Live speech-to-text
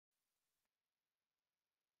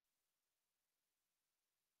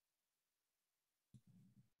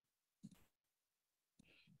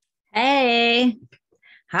Hey,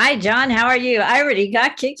 hi, John. How are you? I already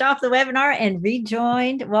got kicked off the webinar and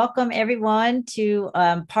rejoined. Welcome, everyone, to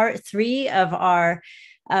part three of our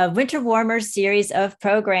Winter Warmer series of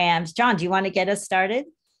programs. John, do you want to get us started?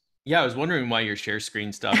 Yeah, I was wondering why your share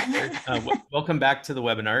screen stopped there. Welcome back to the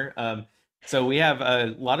webinar. So we have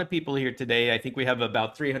a lot of people here today. I think we have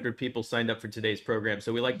about 300 people signed up for today's program.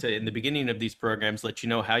 So we like to, in the beginning of these programs, let you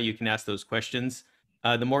know how you can ask those questions.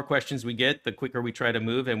 The more questions we get, the quicker we try to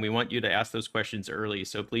move, and we want you to ask those questions early.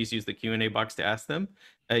 So please use the Q&A box to ask them.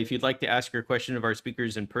 If you'd like to ask your question of our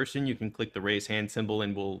speakers in person, you can click the raise hand symbol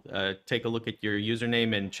and we'll take a look at your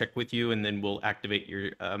username and check with you, and then we'll activate your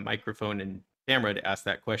microphone and camera to ask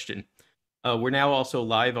that question. We're now also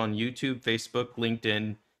live on YouTube, Facebook,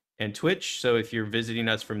 LinkedIn, and Twitch. So if you're visiting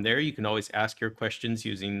us from there, you can always ask your questions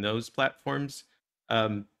using those platforms.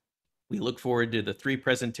 We look forward to the three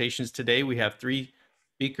presentations today. We have three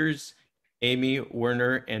speakers, Amy,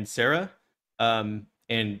 Werner, and Sarah. And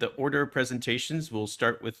the order of presentations, we'll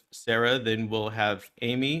start with Sarah, then we'll have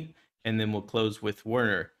Amy, and then we'll close with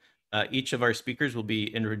Werner. Each of our speakers will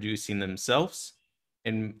be introducing themselves.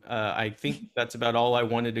 And I think that's about all I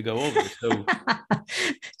wanted to go over. So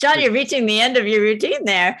John, you're reaching the end of your routine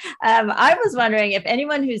there. I was wondering if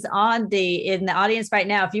anyone who's in the audience right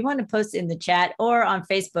now, if you want to post in the chat or on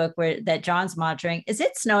Facebook where that John's monitoring, is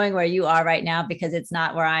it snowing where you are right now? Because it's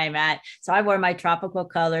not where I am at. So I wore my tropical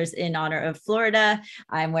colors in honor of Florida.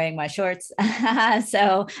 I'm wearing my shorts. I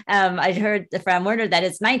heard from Werner that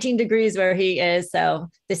it's 19 degrees where he is. So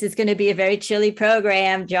this is going to be a very chilly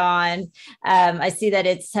program, John. I see that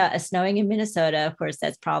it's snowing in Minnesota. Of course,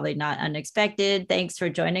 that's probably not unexpected. Thanks for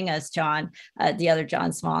joining us, John, the other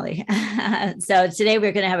John Smalley. So today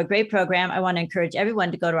we're going to have a great program. I want to encourage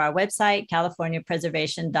everyone to go to our website,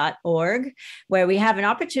 californiapreservation.org, where we have an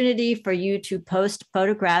opportunity for you to post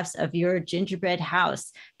photographs of your gingerbread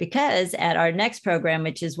house. Because at our next program,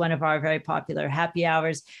 which is one of our very popular happy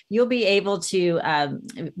hours, you'll be able to,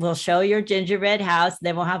 we'll show your gingerbread house.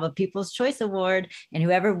 Then we'll have a People's Choice Award. And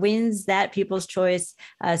whoever wins that People's Choice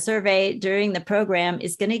survey during the program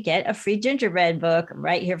is going to get a free gingerbread book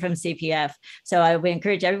right here from CPF. So I would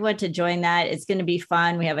encourage everyone to join that. It's going to be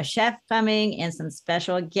fun. We have a chef coming and some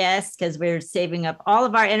special guests because we're saving up all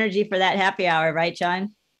of our energy for that happy hour, right,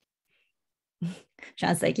 John?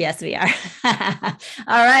 Sean's like, yes, we are. All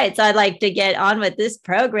right. So I'd like to get on with this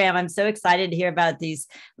program. I'm so excited to hear about these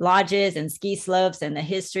lodges and ski slopes and the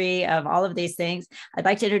history of all of these things. I'd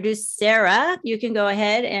like to introduce Sarah. You can go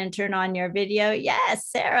ahead and turn on your video. Yes,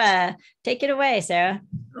 Sarah, take it away, Sarah.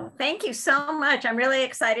 Well, thank you so much. I'm really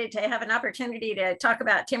excited to have an opportunity to talk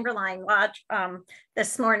about Timberline Lodge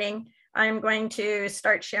this morning. I'm going to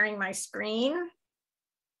start sharing my screen.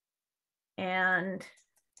 And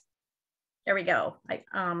there we go. I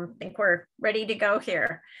think we're ready to go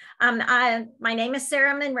here. My name is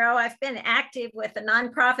Sarah Monroe. I've been active with the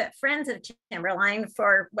nonprofit Friends of Timberline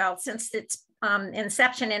since its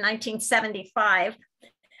inception in 1975.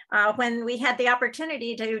 When we had the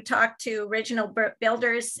opportunity to talk to original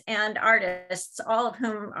builders and artists, all of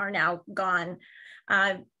whom are now gone.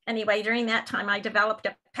 Anyway, during that time, I developed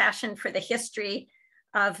a passion for the history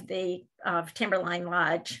of Timberline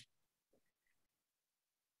Lodge.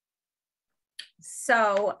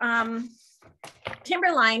 So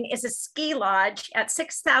Timberline is a ski lodge at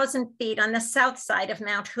 6,000 feet on the south side of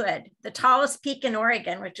Mount Hood, the tallest peak in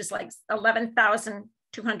Oregon, which is like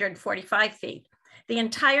 11,245 feet. The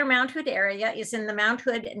entire Mount Hood area is in the Mount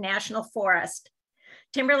Hood National Forest.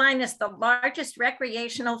 Timberline is the largest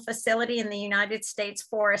recreational facility in the United States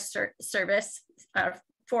Forest Service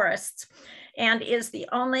forests, and is the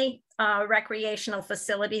only recreational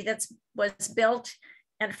facility that was built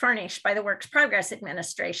and furnished by the Works Progress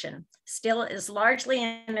Administration. Still is largely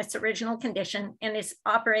in its original condition and is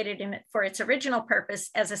operated for its original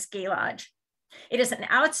purpose as a ski lodge. It is an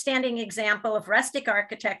outstanding example of rustic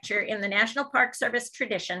architecture in the National Park Service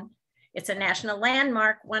tradition. It's a national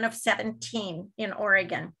landmark, one of 17 in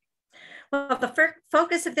Oregon. Well, the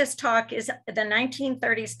focus of this talk is the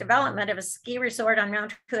 1930s development of a ski resort on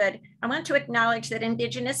Mount Hood. I want to acknowledge that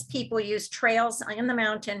Indigenous people used trails in the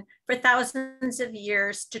mountain for thousands of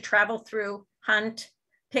years to travel through, hunt,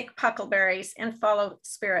 pick huckleberries, and follow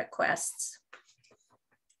spirit quests.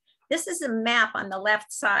 This is a map on the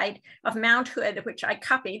left side of Mount Hood, which I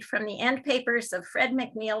copied from the end papers of Fred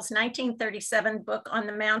McNeil's 1937 book on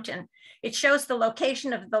the mountain. It shows the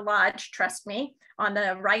location of the lodge, trust me, on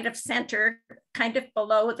the right of center, kind of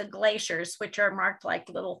below the glaciers, which are marked like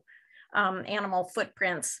little animal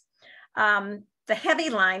footprints. The heavy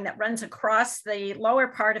line that runs across the lower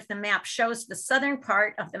part of the map shows the southern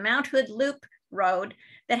part of the Mount Hood Loop Road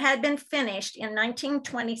that had been finished in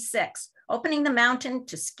 1926, opening the mountain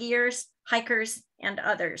to skiers, hikers, and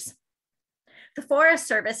others. The Forest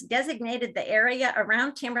Service designated the area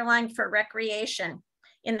around Timberline for recreation.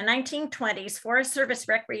 In the 1920s, Forest Service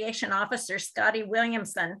Recreation Officer Scotty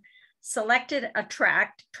Williamson selected a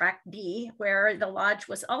tract D, where the lodge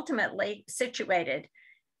was ultimately situated,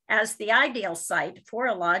 as the ideal site for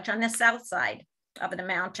a lodge on the south side of the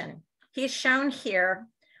mountain. He's shown here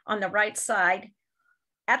on the right side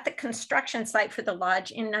at the construction site for the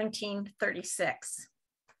lodge in 1936.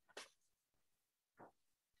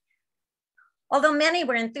 Although many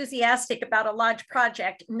were enthusiastic about a lodge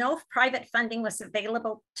project, no private funding was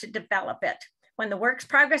available to develop it. When the Works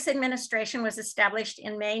Progress Administration was established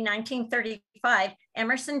in May 1935,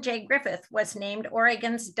 Emerson J. Griffith was named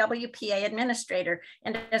Oregon's WPA administrator,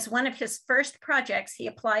 and as one of his first projects, he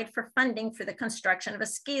applied for funding for the construction of a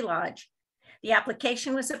ski lodge. The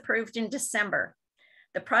application was approved in December.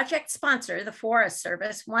 The project sponsor, the Forest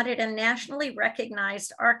Service, wanted a nationally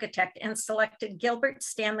recognized architect and selected Gilbert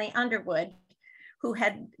Stanley Underwood, who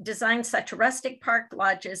had designed such rustic park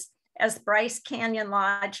lodges as Bryce Canyon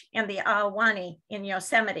Lodge and the Ahwahnee in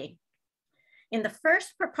Yosemite. In the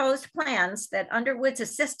first proposed plans that Underwood's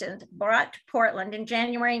assistant brought to Portland in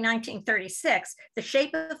January 1936, the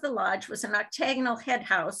shape of the lodge was an octagonal head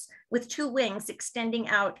house with two wings extending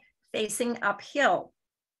out facing uphill.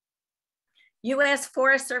 U.S.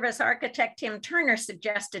 Forest Service architect Tim Turner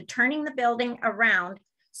suggested turning the building around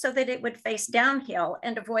so that it would face downhill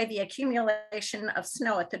and avoid the accumulation of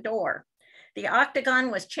snow at the door. The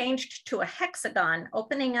octagon was changed to a hexagon,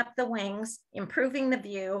 opening up the wings, improving the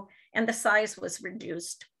view, and the size was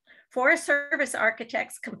reduced. Forest Service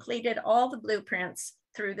architects completed all the blueprints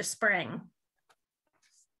through the spring.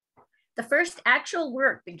 The first actual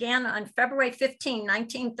work began on February 15,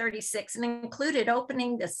 1936, and included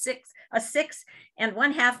opening a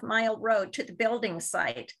 6.5 mile road to the building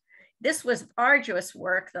site. This was arduous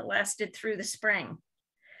work that lasted through the spring.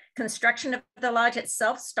 Construction of the lodge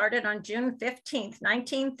itself started on June 15,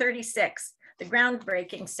 1936. The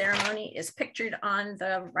groundbreaking ceremony is pictured on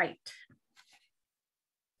the right.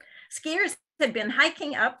 Skiers had been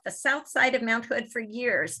hiking up the south side of Mount Hood for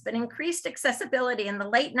years, but increased accessibility in the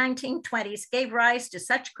late 1920s gave rise to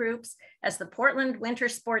such groups as the Portland Winter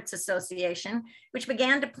Sports Association, which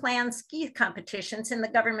began to plan ski competitions in the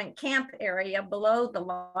government camp area below the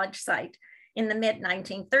lodge site in the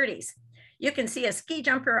mid-1930s. You can see a ski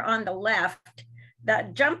jumper on the left.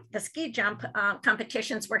 The ski jump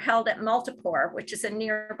competitions were held at Multipore, which is a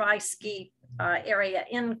nearby ski area.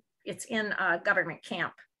 It's in government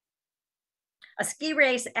camp. A ski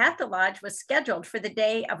race at the lodge was scheduled for the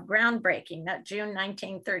day of groundbreaking, that June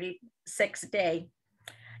 1936 day.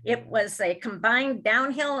 It was a combined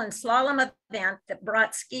downhill and slalom event that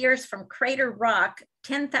brought skiers from Crater Rock,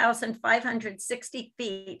 10,560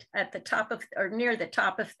 feet at the top of, or near the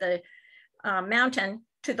top of the mountain,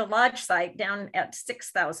 to the lodge site down at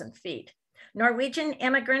 6,000 feet. Norwegian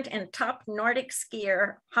immigrant and top Nordic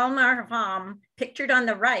skier Halmar Vam, pictured on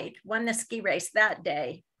the right, won the ski race that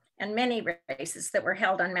day, and many races that were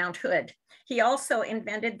held on Mount Hood. He also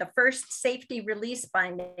invented the first safety release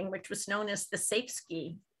binding, which was known as the Safe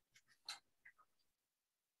Ski.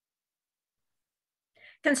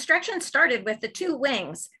 Construction started with the two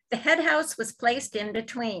wings. The head house was placed in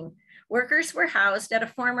between. Workers were housed at a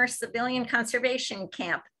former civilian conservation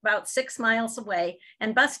camp about 6 miles away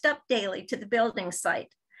and bussed up daily to the building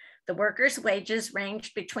site. The workers' wages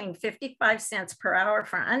ranged between 55 cents per hour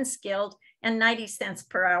for unskilled and 90 cents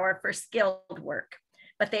per hour for skilled work,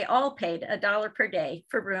 but they all paid $1 per day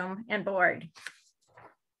for room and board.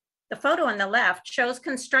 The photo on the left shows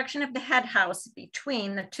construction of the head house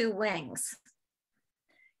between the two wings.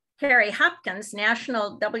 Harry Hopkins,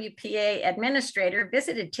 National WPA Administrator,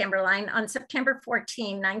 visited Timberline on September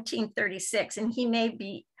 14, 1936, and he may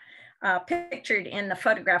be pictured in the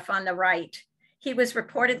photograph on the right. He was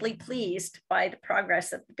reportedly pleased by the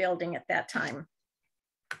progress of the building at that time.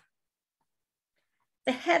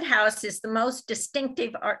 The head house is the most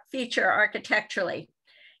distinctive feature architecturally.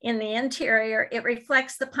 In the interior, it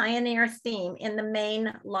reflects the pioneer theme in the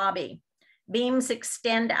main lobby. Beams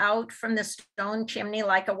extend out from the stone chimney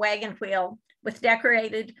like a wagon wheel with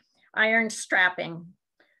decorated iron strapping.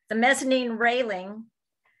 The mezzanine railing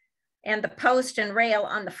and the post and rail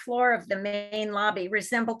on the floor of the main lobby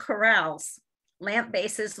resemble corrals. Lamp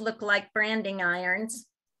bases look like branding irons,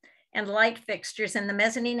 and light fixtures in the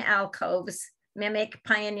mezzanine alcoves mimic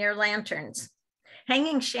pioneer lanterns.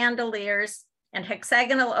 Hanging chandeliers and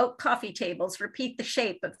hexagonal oak coffee tables repeat the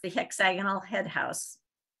shape of the hexagonal head house.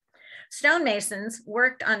 Stonemasons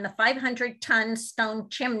worked on the 500-ton stone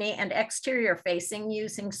chimney and exterior facing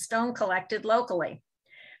using stone collected locally.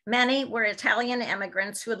 Many were Italian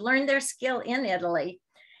immigrants who had learned their skill in Italy,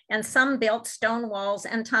 and some built stone walls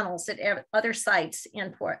and tunnels at other sites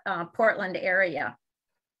in Portland area.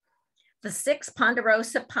 The 6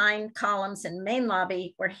 ponderosa pine columns in main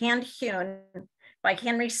lobby were hand-hewn by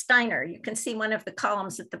Henry Steiner. You can see one of the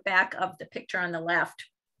columns at the back of the picture on the left.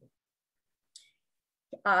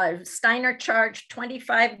 Steiner charged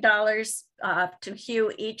 $25 to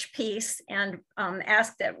hew each piece and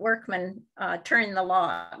asked that workmen turn the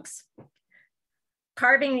logs.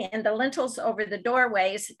 Carving in the lintels over the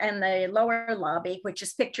doorways and the lower lobby, which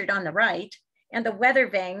is pictured on the right, and the weather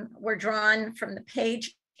vane were drawn from the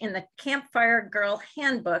page in the Campfire Girl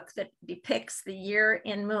Handbook that depicts the year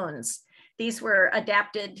in moons. These were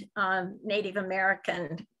adapted Native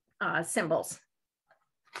American symbols.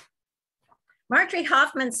 Marjorie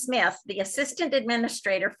Hoffman Smith, the assistant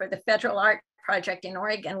administrator for the Federal Art Project in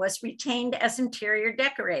Oregon, was retained as interior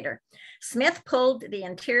decorator. Smith pulled the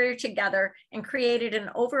interior together and created an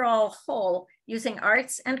overall whole using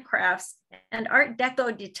arts and crafts and Art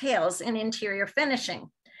Deco details in interior finishing.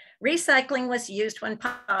 Recycling was used when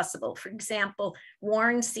possible. For example,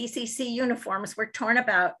 worn CCC uniforms were torn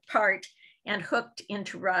apart and hooked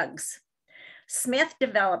into rugs. Smith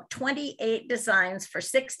developed 28 designs for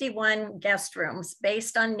 61 guest rooms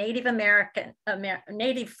based on Native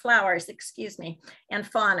flowers, and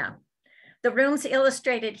fauna. The rooms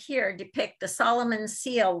illustrated here depict the Solomon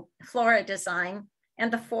Seal flora design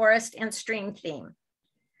and the forest and stream theme.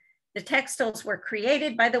 The textiles were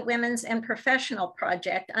created by the Women's and Professional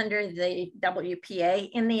Project under the WPA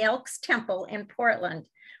in the Elks Temple in Portland,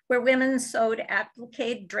 where women sewed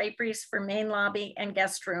applique draperies for main lobby and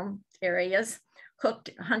guest room areas, hooked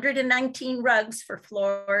 119 rugs for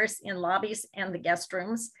floors in lobbies and the guest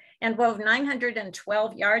rooms, and wove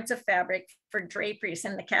 912 yards of fabric for draperies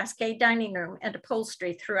in the Cascade dining room and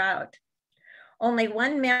upholstery throughout. Only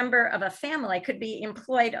one member of a family could be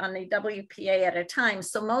employed on the WPA at a time,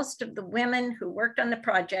 so most of the women who worked on the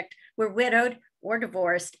project were widowed or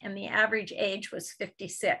divorced, and the average age was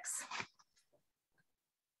 56.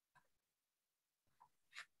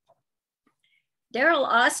 Darrell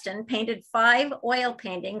Austin painted 5 oil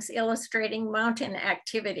paintings illustrating mountain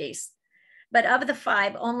activities, but of the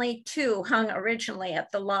 5, only 2 hung originally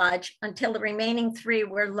at the lodge until the remaining 3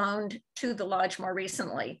 were loaned to the lodge more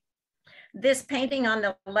recently. This painting on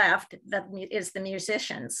the left is the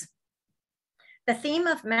musicians. The theme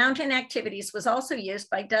of mountain activities was also used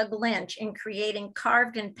by Doug Lynch in creating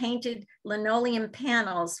carved and painted linoleum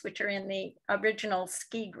panels, which are in the original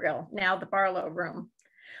ski grill, now the Barlow Room.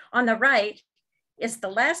 On the right is the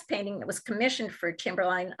last painting that was commissioned for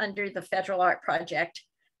Timberline under the Federal Art Project,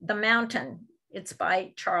 The Mountain. It's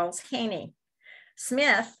by Charles Haney.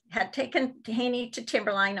 Smith had taken Haney to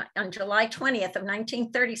Timberline on July 20th of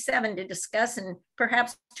 1937 to discuss and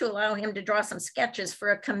perhaps to allow him to draw some sketches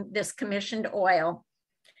for this commissioned oil.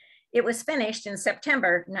 It was finished in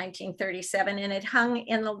September 1937 and it hung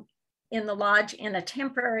in the lodge in a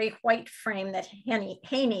temporary white frame that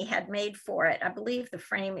Haney had made for it. I believe the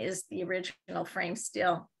frame is the original frame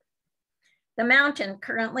still. The Mountain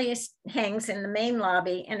currently hangs in the main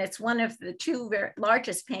lobby, and it's one of the 2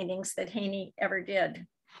 largest paintings that Haney ever did.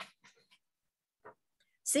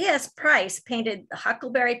 C.S. Price painted the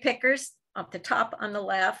Huckleberry Pickers up the top on the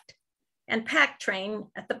left and Pack Train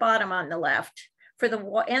at the bottom on the left for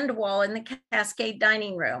the end wall in the Cascade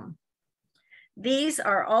dining room. These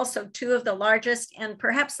are also 2 of the largest and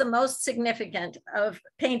perhaps the most significant of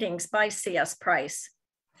paintings by C.S. Price.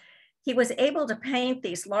 He was able to paint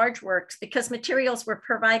these large works because materials were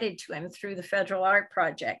provided to him through the Federal Art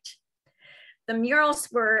Project. The murals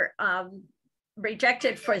were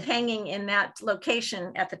rejected for hanging in that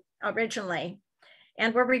location originally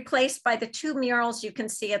and were replaced by the 2 murals you can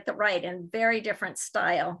see at the right in very different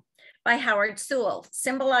style by Howard Sewell,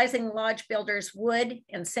 symbolizing lodge builders' wood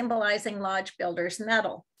and symbolizing lodge builders'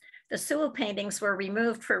 metal. The Sewell paintings were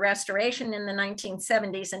removed for restoration in the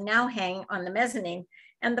 1970s and now hang on the mezzanine,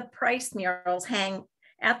 and the Price murals hang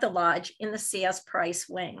at the lodge in the C.S. Price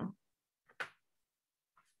wing.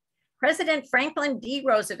 President Franklin D.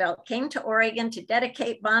 Roosevelt came to Oregon to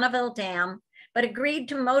dedicate Bonneville Dam, but agreed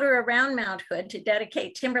to motor around Mount Hood to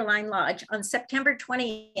dedicate Timberline Lodge on September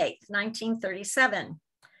 28, 1937.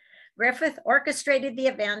 Griffith orchestrated the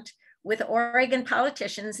event with Oregon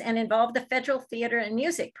politicians and involved the Federal Theater and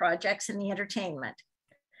Music projects in the entertainment.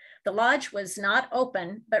 The lodge was not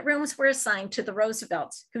open, but rooms were assigned to the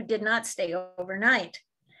Roosevelts, who did not stay overnight.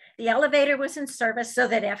 The elevator was in service so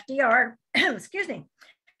that FDR,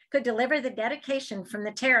 could deliver the dedication from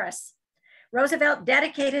the terrace. Roosevelt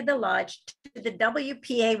dedicated the lodge to the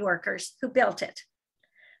WPA workers who built it.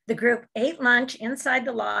 The group ate lunch inside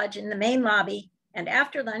the lodge in the main lobby, and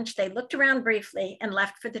after lunch, they looked around briefly and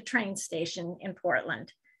left for the train station in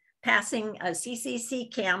Portland, passing a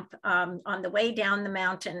CCC camp on the way down the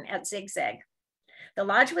mountain at Zigzag. The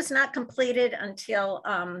lodge was not completed until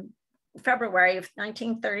February of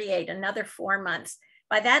 1938, another 4 months.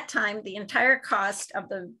 By that time, the entire cost of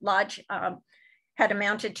the lodge had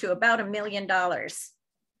amounted to about $1 million.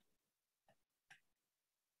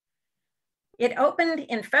 It opened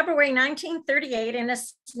in February 1938 in a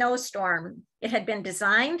snowstorm. It had been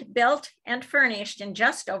designed, built, and furnished in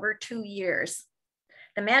just over 2 years.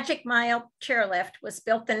 The Magic Mile chairlift was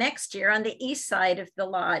built the next year on the east side of the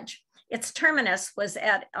lodge. Its terminus was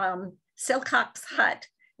at Silcock's Hut,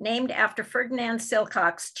 named after Ferdinand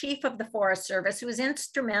Silcox, chief of the Forest Service, who was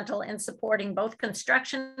instrumental in supporting both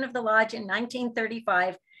construction of the lodge in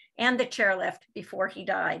 1935 and the chairlift before he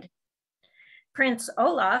died. Prince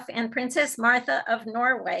Olaf and Princess Martha of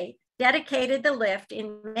Norway dedicated the lift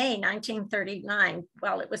in May 1939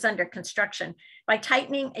 while it was under construction by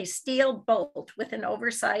tightening a steel bolt with an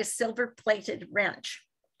oversized silver-plated wrench.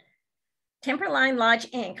 Timberline Lodge,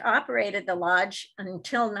 Inc. operated the lodge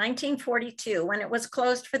until 1942, when it was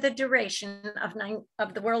closed for the duration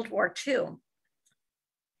of the World War II.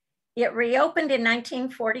 It reopened in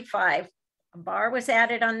 1945. A bar was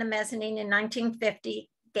added on the mezzanine in 1950.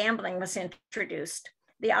 Gambling was introduced.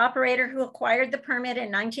 The operator who acquired the permit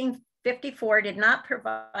in 1954 did not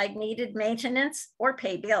provide needed maintenance or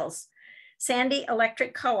pay bills. Sandy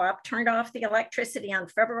Electric Co-op turned off the electricity on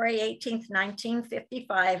February 18,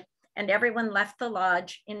 1955, and everyone left the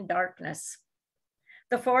lodge in darkness.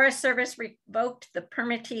 The Forest Service revoked the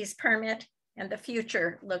permittee's permit, and the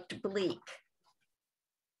future looked bleak.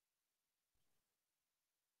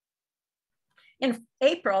 In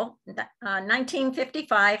April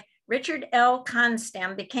 1955, Richard L.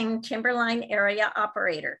 Constam became Timberline area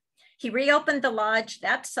operator. He reopened the lodge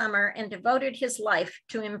that summer and devoted his life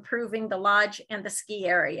to improving the lodge and the ski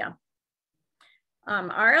area.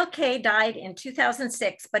 RLK died in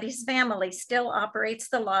 2006, but his family still operates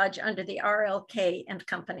the lodge under the RLK and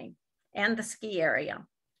Company and the ski area.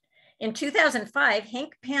 In 2005,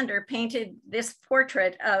 Hank Pander painted this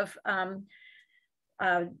portrait of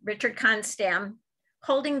Richard Constam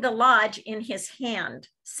holding the lodge in his hand,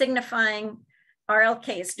 signifying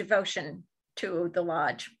RLK's devotion to the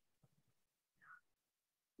lodge.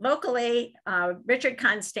 Locally, Richard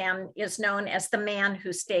Constam is known as the man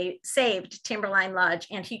who saved Timberline Lodge,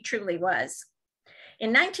 and he truly was. In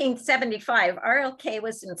 1975, RLK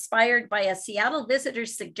was inspired by a Seattle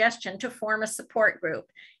visitor's suggestion to form a support group.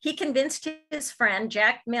 He convinced his friend,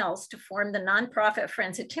 Jack Mills, to form the nonprofit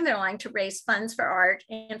Friends of Timberline to raise funds for art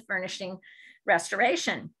and furnishing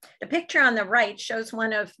restoration. The picture on the right shows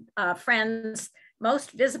one of Friends'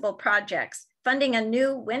 most visible projects, funding a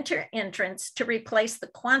new winter entrance to replace the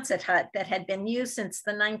Quonset hut that had been used since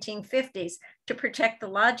the 1950s to protect the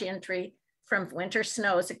lodge entry from winter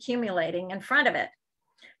snows accumulating in front of it.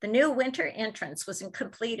 The new winter entrance was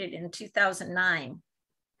completed in 2009.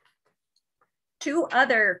 Two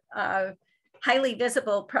other highly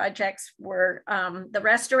visible projects were the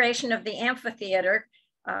restoration of the amphitheater,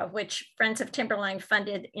 which Friends of Timberline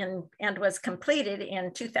funded and was completed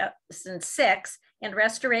in 2006, and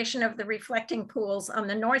restoration of the reflecting pools on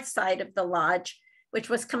the north side of the lodge, which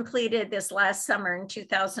was completed this last summer in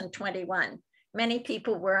 2021. Many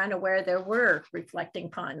people were unaware there were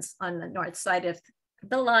reflecting ponds on the north side of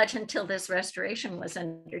the lodge until this restoration was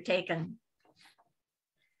undertaken.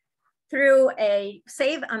 Through a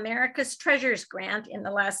Save America's Treasures grant in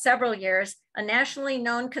the last several years, a nationally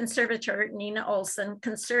known conservator, Nina Olson,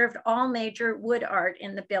 conserved all major wood art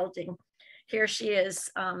in the building. Here she is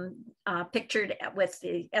pictured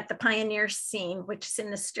at the Pioneer scene, which is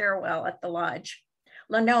in the stairwell at the lodge.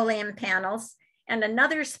 Linoleum panels, and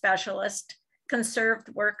another specialist conserved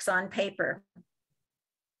works on paper.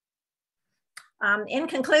 In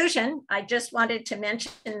conclusion, I just wanted to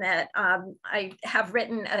mention that I have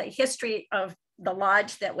written a history of the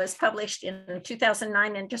lodge that was published in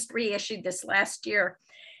 2009 and just reissued this last year.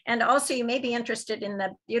 And also you may be interested in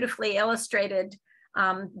the beautifully illustrated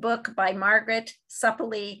book by Margaret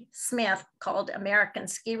Suppley Smith called American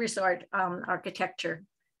Ski Resort Architecture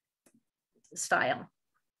Style.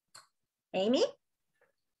 Amy?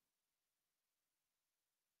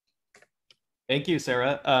 Thank you,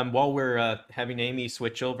 Sarah. While we're having Amy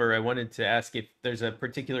switch over, I wanted to ask if there's a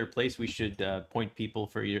particular place we should point people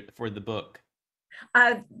for the book.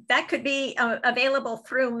 That could be available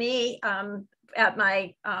through me at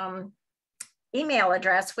my email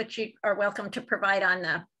address, which you are welcome to provide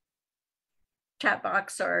on chat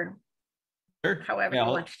box or Sure. however Yeah,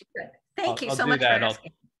 you want to do it. Thank you so do much for that.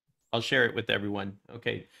 asking. I'll share it with everyone.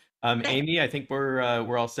 Okay. Amy, I think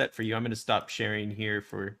we're all set for you. I'm going to stop sharing here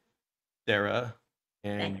for Sarah,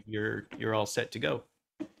 and you're all set to go.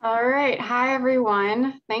 All right. Hi,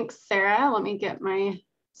 everyone. Thanks, Sarah. Let me get my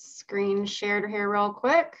screen shared here real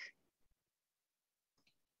quick.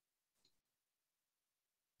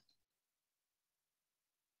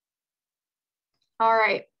 All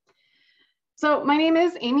right. So my name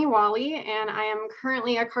is Amy Wally, and I am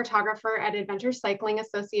currently a cartographer at Adventure Cycling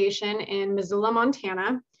Association in Missoula,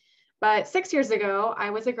 Montana. But 6 years ago,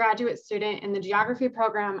 I was a graduate student in the geography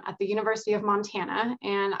program at the University of Montana,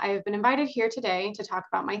 and I've been invited here today to talk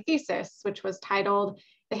about my thesis, which was titled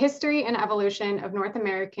The History and Evolution of North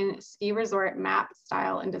American Ski Resort Map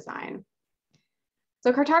Style and Design.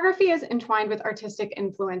 So cartography is entwined with artistic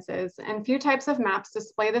influences, and few types of maps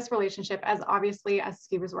display this relationship as obviously as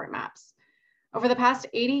ski resort maps. Over the past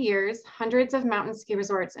 80 years, hundreds of mountain ski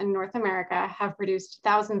resorts in North America have produced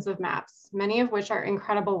thousands of maps, many of which are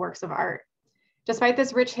incredible works of art. Despite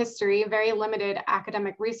this rich history, very limited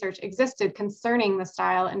academic research existed concerning the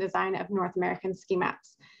style and design of North American ski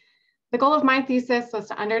maps. The goal of my thesis was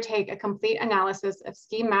to undertake a complete analysis of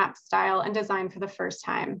ski map style and design for the first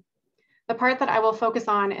time. The part that I will focus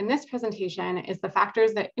on in this presentation is the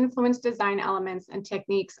factors that influence design elements and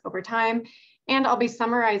techniques over time, and I'll be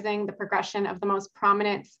summarizing the progression of the most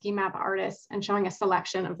prominent ski map artists and showing a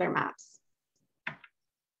selection of their maps.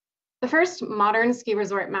 The first modern ski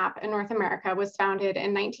resort map in North America was founded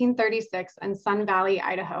in 1936 in Sun Valley,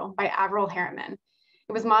 Idaho by Averell Harriman.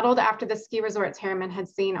 It was modeled after the ski resorts Harriman had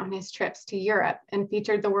seen on his trips to Europe and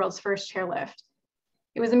featured the world's first chairlift.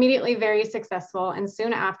 It was immediately very successful, and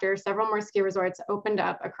soon after, several more ski resorts opened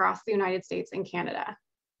up across the United States and Canada.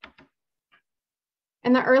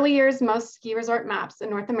 In the early years, most ski resort maps in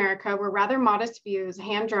North America were rather modest views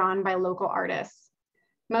hand-drawn by local artists.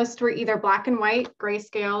 Most were either black and white,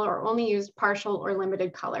 grayscale, or only used partial or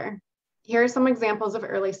limited color. Here are some examples of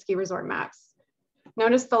early ski resort maps.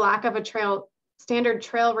 Notice the lack of a standard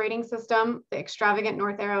trail rating system, the extravagant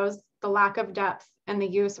north arrows, the lack of depth, and the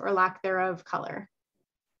use or lack thereof of color.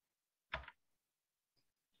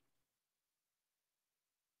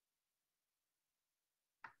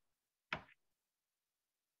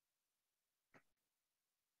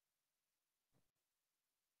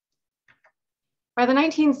 By the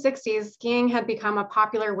 1960s, skiing had become a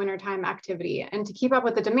popular wintertime activity, and to keep up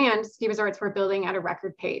with the demand, ski resorts were building at a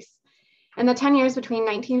record pace. In the 10 years between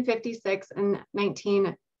 1956 and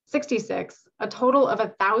 1966, a total of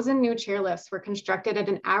 1,000 new chairlifts were constructed at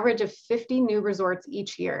an average of 50 new resorts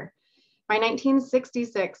each year. By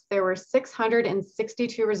 1966, there were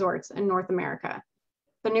 662 resorts in North America.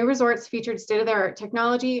 The new resorts featured state-of-the-art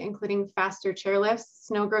technology, including faster chairlifts,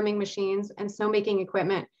 snow grooming machines, and snowmaking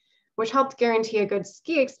equipment, which helped guarantee a good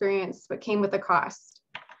ski experience, but came with a cost.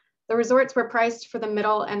 The resorts were priced for the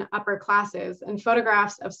middle and upper classes, and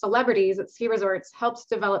photographs of celebrities at ski resorts helped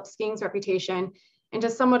develop skiing's reputation into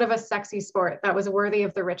somewhat of a sexy sport that was worthy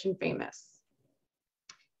of the rich and famous.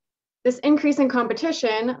 This increase in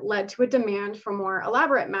competition led to a demand for more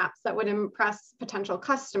elaborate maps that would impress potential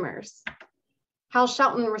customers. Hal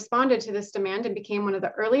Shelton responded to this demand and became one of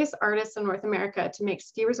the earliest artists in North America to make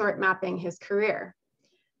ski resort mapping his career.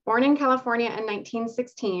 Born in California in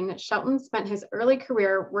 1916, Shelton spent his early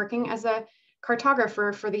career working as a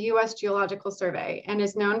cartographer for the US Geological Survey and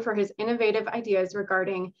is known for his innovative ideas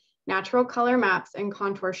regarding natural color maps and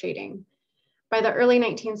contour shading. By the early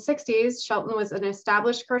 1960s, Shelton was an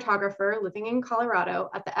established cartographer living in Colorado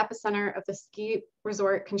at the epicenter of the ski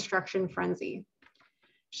resort construction frenzy.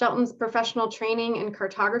 Shelton's professional training in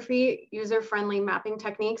cartography, user-friendly mapping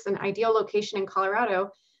techniques, and ideal location in Colorado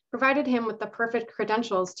provided him with the perfect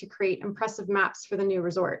credentials to create impressive maps for the new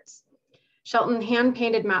resorts. Shelton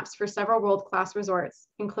hand-painted maps for several world-class resorts,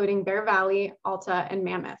 including Bear Valley, Alta, and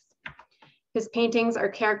Mammoth. His paintings are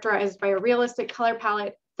characterized by a realistic color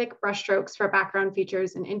palette, thick brushstrokes for background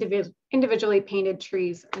features, and individually painted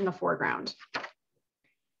trees in the foreground.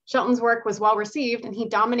 Shelton's work was well received, and he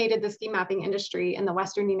dominated the ski mapping industry in the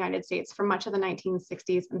Western United States for much of the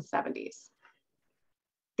 1960s and 70s.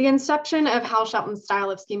 The inception of Hal Shelton's style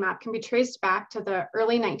of ski map can be traced back to the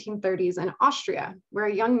early 1930s in Austria, where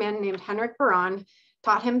a young man named Henrik Baron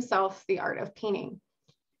taught himself the art of painting.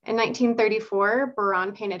 In 1934,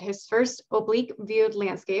 Baron painted his first oblique viewed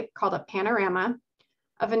landscape called a panorama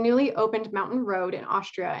of a newly opened mountain road in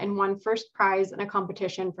Austria and won first prize in a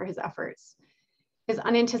competition for his efforts. His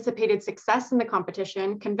unanticipated success in the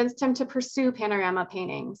competition convinced him to pursue panorama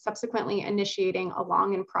painting, subsequently initiating a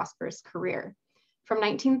long and prosperous career. From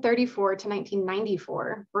 1934 to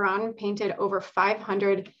 1994, Braun painted over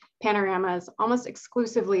 500 panoramas, almost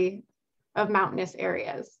exclusively of mountainous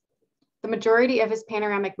areas. The majority of his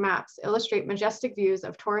panoramic maps illustrate majestic views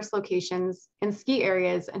of tourist locations and ski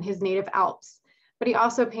areas in his native Alps, but he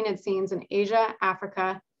also painted scenes in Asia,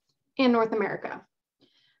 Africa, and North America.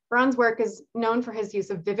 Braun's work is known for his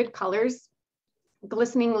use of vivid colors,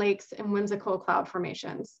 glistening lakes, and whimsical cloud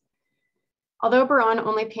formations. Although Braun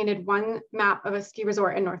only painted one map of a ski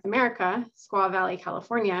resort in North America, Squaw Valley,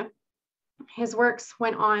 California, his works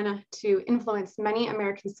went on to influence many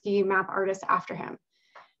American ski map artists after him.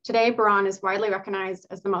 Today, Braun is widely recognized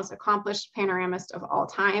as the most accomplished panoramist of all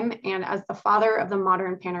time and as the father of the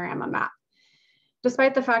modern panorama map.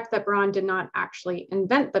 Despite the fact that Braun did not actually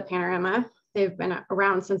invent the panorama, they've been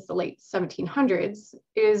around since the late 1700s,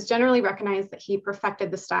 it is generally recognized that he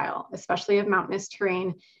perfected the style, especially of mountainous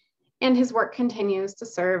terrain, and his work continues to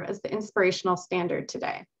serve as the inspirational standard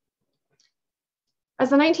today. As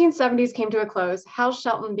the 1970s came to a close, Hal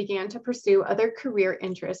Shelton began to pursue other career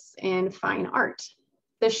interests in fine art.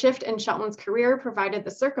 The shift in Shelton's career provided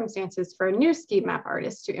the circumstances for a new ski map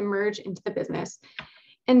artist to emerge into the business,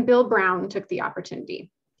 and Bill Brown took the opportunity.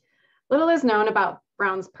 Little is known about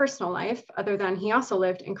Brown's personal life, other than he also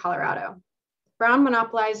lived in Colorado. Brown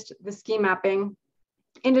monopolized the ski mapping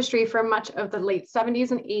industry for much of the late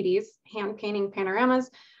 70s and 80s, hand painting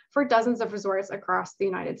panoramas for dozens of resorts across the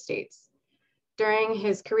United States. During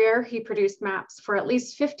his career, he produced maps for at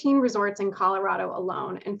least 15 resorts in Colorado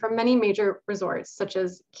alone, and for many major resorts such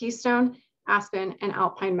as Keystone, Aspen, and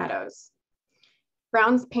Alpine Meadows.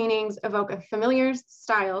 Brown's paintings evoke a familiar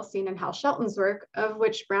style seen in Hal Shelton's work, of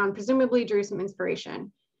which Brown presumably drew some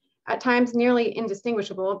inspiration. At times nearly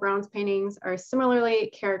indistinguishable, Brown's paintings are similarly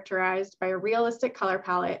characterized by a realistic color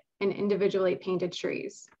palette and individually painted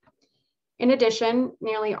trees. In addition,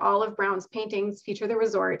 nearly all of Brown's paintings feature the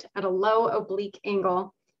resort at a low oblique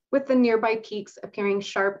angle, with the nearby peaks appearing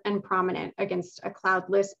sharp and prominent against a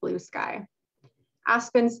cloudless blue sky.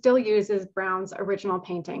 Aspen still uses Brown's original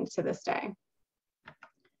painting to this day.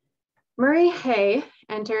 Murray Hay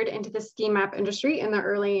entered into the ski map industry in the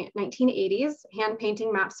early 1980s, hand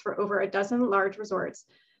painting maps for over a dozen large resorts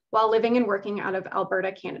while living and working out of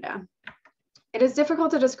Alberta, Canada. It is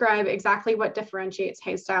difficult to describe exactly what differentiates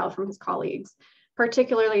Hay's style from his colleagues,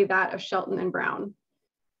 particularly that of Shelton and Brown.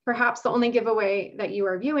 Perhaps the only giveaway that you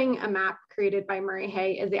are viewing a map created by Murray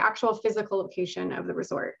Hay is the actual physical location of the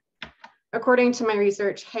resort. According to my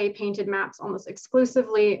research, Hay painted maps almost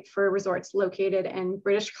exclusively for resorts located in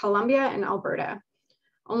British Columbia and Alberta.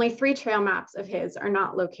 Only 3 trail maps of his are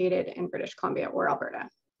not located in British Columbia or Alberta.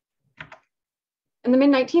 In the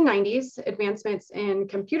mid-1990s, advancements in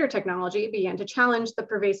computer technology began to challenge the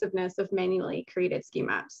pervasiveness of manually created ski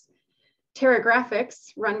maps. Terra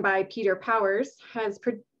Graphics, run by Peter Powers, has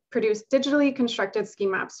produced digitally constructed ski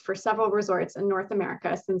maps for several resorts in North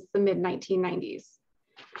America since the mid-1990s.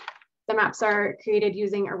 The maps are created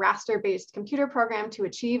using a raster-based computer program to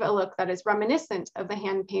achieve a look that is reminiscent of the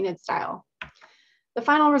hand-painted style. The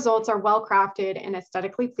final results are well-crafted and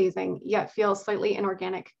aesthetically pleasing, yet feel slightly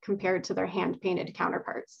inorganic compared to their hand-painted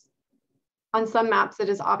counterparts. On some maps, it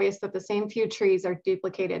is obvious that the same few trees are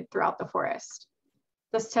duplicated throughout the forest.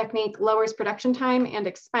 This technique lowers production time and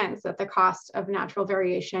expense at the cost of natural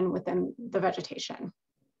variation within the vegetation.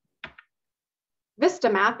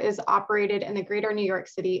 VistaMap is operated in the greater New York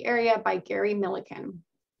City area by Gary Milliken.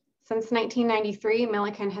 Since 1993,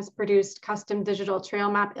 Milliken has produced custom digital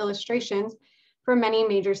trail map illustrations for many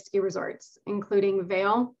major ski resorts, including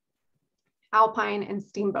Vail, Alpine, and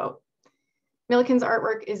Steamboat. Milliken's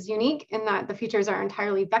artwork is unique in that the features are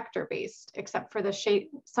entirely vector-based, except for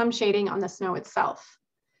some shading on the snow itself.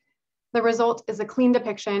 The result is a clean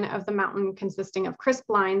depiction of the mountain consisting of crisp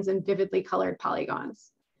lines and vividly colored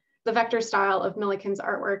polygons. The vector style of Milliken's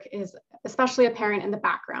artwork is especially apparent in the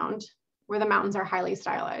background, where the mountains are highly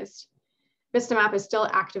stylized. VistaMap is still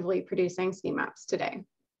actively producing ski maps today.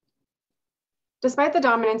 Despite the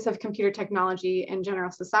dominance of computer technology in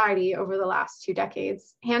general society over the last 2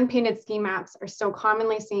 decades, hand-painted ski maps are still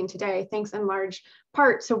commonly seen today, thanks in large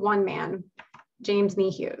part to one man, James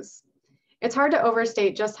Hughes. It's hard to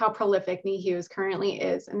overstate just how prolific Hughes currently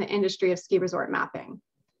is in the industry of ski resort mapping.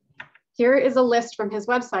 Here is a list from his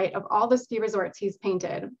website of all the ski resorts he's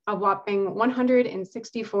painted, a whopping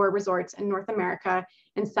 164 resorts in North America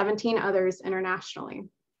and 17 others internationally.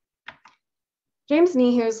 James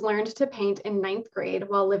Hughes learned to paint in 9th grade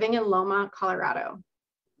while living in Loma, Colorado.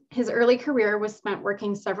 His early career was spent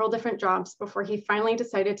working several different jobs before he finally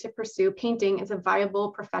decided to pursue painting as a viable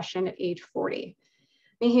profession at age 40.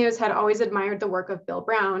 Hughes had always admired the work of Bill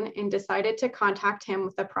Brown and decided to contact him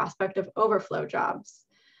with the prospect of overflow jobs.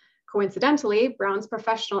 Coincidentally, Brown's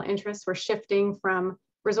professional interests were shifting from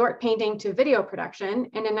resort painting to video production,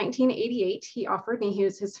 and in 1988, he offered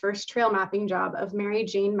Hughes his first trail mapping job of Mary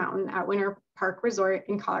Jane Mountain at Winter Park Resort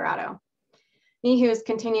in Colorado. Hughes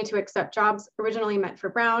continued to accept jobs originally meant for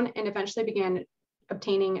Brown and eventually began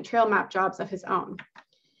obtaining trail map jobs of his own.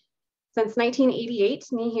 Since 1988,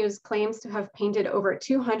 Hughes claims to have painted over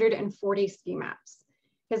 240 ski maps.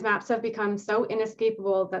 His maps have become so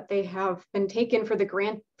inescapable that they have been taken for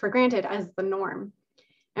granted as the norm.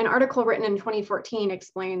 An article written in 2014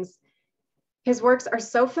 explains, his works are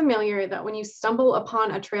so familiar that when you stumble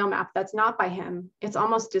upon a trail map that's not by him, it's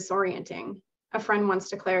almost disorienting. A friend once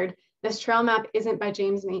declared, "This trail map isn't by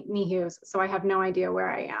James Hughes, so I have no idea where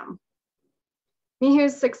I am."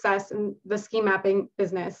 Hughes' success in the ski mapping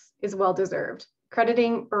business is well-deserved,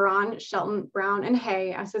 crediting Baron, Shelton, Brown, and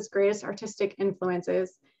Hay as his greatest artistic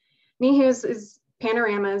influences. Hughes'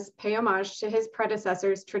 panoramas pay homage to his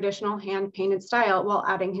predecessor's traditional hand-painted style while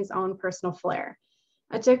adding his own personal flair.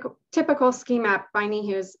 A typical ski map by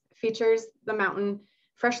Hughes features the mountain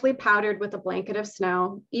freshly powdered with a blanket of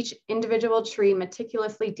snow, each individual tree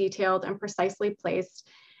meticulously detailed and precisely placed,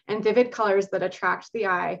 and vivid colors that attract the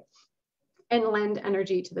eye and lend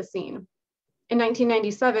energy to the scene. In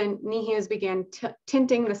 1997, Hughes began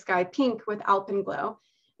tinting the sky pink with alpenglow,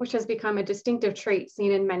 which has become a distinctive trait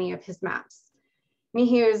seen in many of his maps.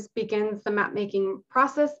 Hughes begins the map-making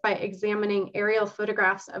process by examining aerial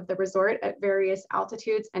photographs of the resort at various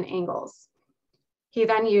altitudes and angles. He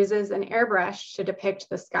then uses an airbrush to depict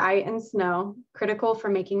the sky and snow, critical for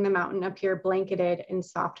making the mountain appear blanketed in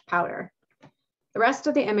soft powder. The rest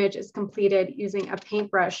of the image is completed using a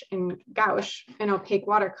paintbrush in gouache, an opaque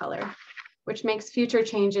watercolor, which makes future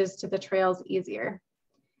changes to the trails easier.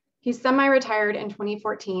 He's semi-retired in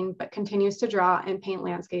 2014, but continues to draw and paint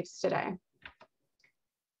landscapes today.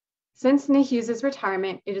 Since Hughes'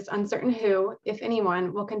 retirement, it is uncertain who, if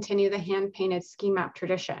anyone, will continue the hand-painted ski map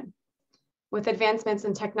tradition. With advancements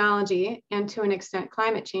in technology and to an extent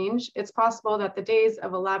climate change, it's possible that the days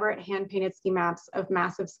of elaborate hand-painted ski maps of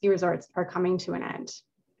massive ski resorts are coming to an end.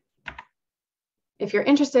 If you're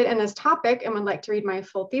interested in this topic and would like to read my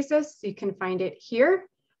full thesis, you can find it here.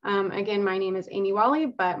 Again, my name is Amy Wally,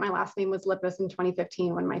 but my last name was Lippis in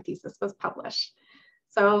 2015 when my thesis was published.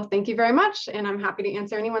 So thank you very much, and I'm happy to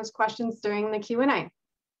answer anyone's questions during the Q&A.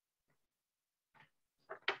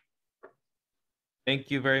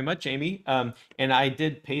 Thank you very much, Amy. And I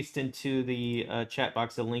did paste into the chat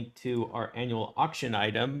box a link to our annual auction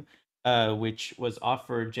item, which was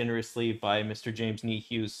offered generously by Mr. James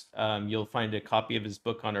Hughes. You'll find a copy of his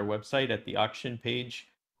book on our website at the auction page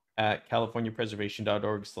at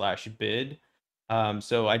californiapreservation.org/bid.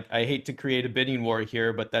 So I hate to create a bidding war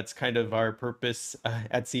here, but that's kind of our purpose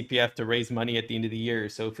at CPF, to raise money at the end of the year.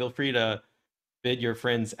 So feel free to bid your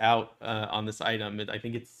friends out on this item. I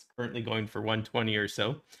think it's currently going for $120 or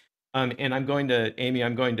so. And I'm going to, Amy,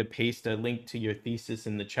 I'm going to paste a link to your thesis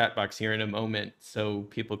in the chat box here in a moment so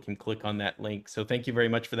people can click on that link. So thank you very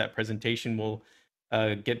much for that presentation. We'll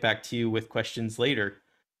get back to you with questions later.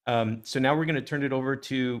 So now we're going to turn it over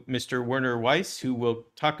to Mr. Werner Weiss, who will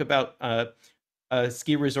talk about a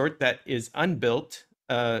ski resort that is unbuilt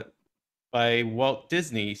by Walt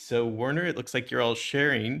Disney. So Werner, it looks like you're all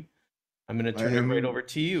sharing. I'm going to turn it right over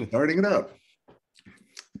to you. Starting it up.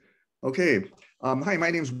 Okay. Hi, my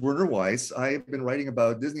name is Werner Weiss. I've been writing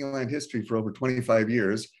about Disneyland history for over 25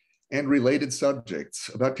 years and related subjects.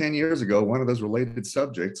 About 10 years ago, one of those related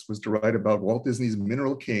subjects was to write about Walt Disney's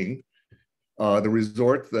Mineral King, the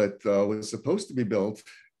resort that was supposed to be built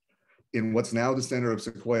in what's now the center of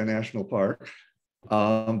Sequoia National Park,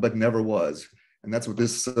 but never was. And that's what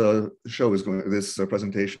this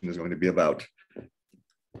presentation is going to be about.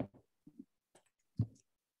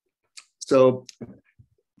 So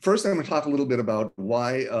first, I'm going to talk a little bit about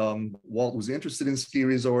why Walt was interested in ski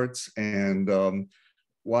resorts and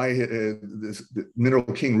why the Mineral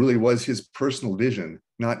King really was his personal vision,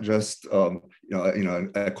 not just a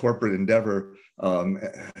corporate endeavor,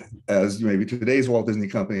 as maybe today's Walt Disney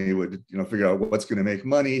Company would figure out what's going to make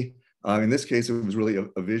money. In this case, it was really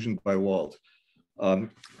a vision by Walt.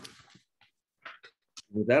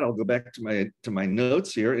 With that, I'll go back to my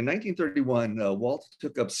notes here. In 1931, Walt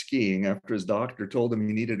took up skiing after his doctor told him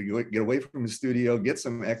he needed to get away from his studio, get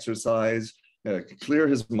some exercise, clear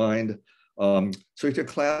his mind. So he took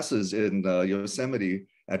classes in Yosemite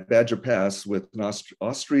at Badger Pass with an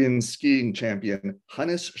Austrian skiing champion,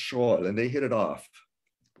 Hannes Scholl, and they hit it off.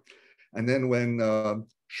 And then when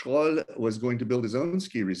Scholl was going to build his own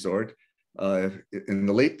ski resort, In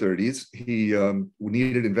the late 30s, he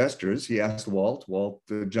needed investors. He asked Walt. Walt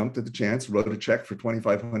jumped at the chance, wrote a check for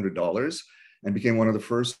 $2,500, and became one of the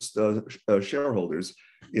first shareholders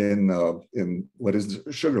in what is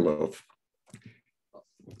Sugarloaf.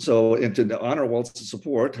 So, and to honor Walt's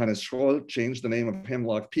support, Hannes Scholl changed the name of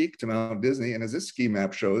Hemlock Peak to Mount Disney. And as this ski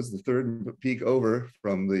map shows, the third peak over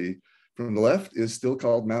from the left is still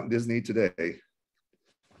called Mount Disney today.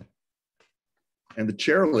 And the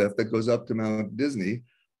chairlift that goes up to Mount Disney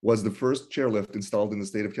was the first chairlift installed in the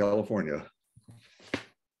state of California.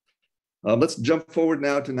 Let's jump forward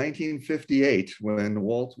now to 1958, when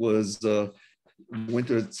Walt went to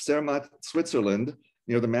Zermatt, Switzerland,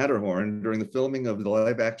 near the Matterhorn, during the filming of the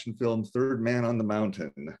live-action film Third Man on the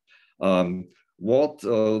Mountain. Walt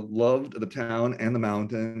loved the town and the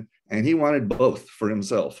mountain, and he wanted both for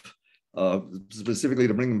himself, specifically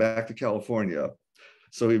to bring him back to California.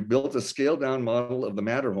 So he built a scaled-down model of the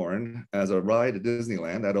Matterhorn as a ride at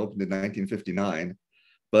Disneyland. That opened in 1959,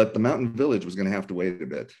 but the mountain village was going to have to wait a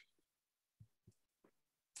bit.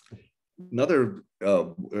 Another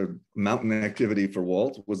mountain activity for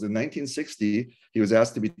Walt was in 1960, he was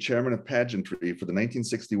asked to be chairman of pageantry for the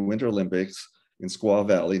 1960 Winter Olympics in Squaw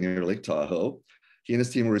Valley near Lake Tahoe. He and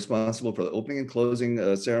his team were responsible for the opening and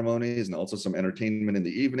closing ceremonies and also some entertainment in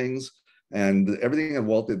the evenings. And everything that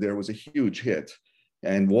Walt did there was a huge hit.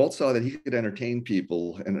 And Walt saw that he could entertain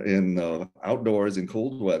people in outdoors in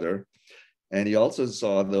cold weather. And he also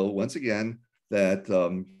saw, though, once again, that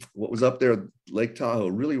what was up there, Lake Tahoe,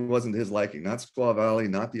 really wasn't his liking, not Squaw Valley,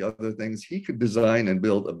 not the other things. He could design and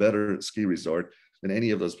build a better ski resort than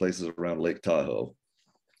any of those places around Lake Tahoe.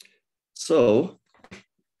 So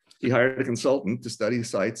he hired a consultant to study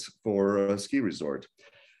sites for a ski resort.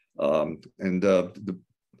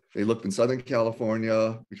 They looked in Southern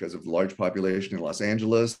California because of the large population in Los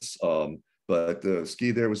Angeles, but the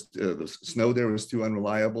snow there was too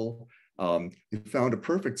unreliable. He found a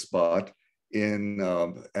perfect spot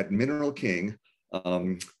at Mineral King,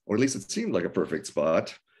 or at least it seemed like a perfect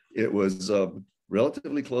spot. It was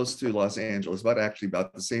relatively close to Los Angeles, actually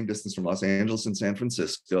about the same distance from Los Angeles and San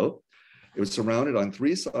Francisco. It was surrounded on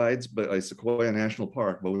three sides by Sequoia National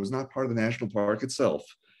Park, but it was not part of the national park itself.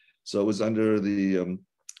 So it was under the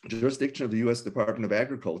jurisdiction of the U.S. Department of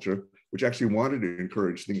Agriculture, which actually wanted to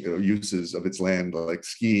encourage uses of its land like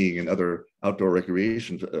skiing and other outdoor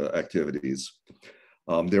recreation activities.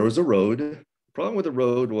 There was a road. The problem with the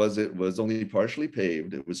road was it was only partially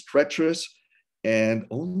paved. It was treacherous and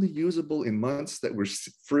only usable in months that were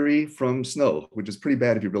free from snow, which is pretty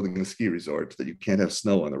bad if you're building a ski resort, that you can't have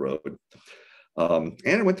snow on the road. And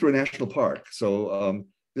it went through a national park. So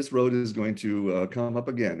this road is going to come up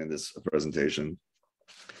again in this presentation.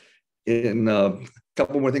 In a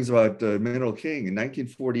couple more things about Mineral King. In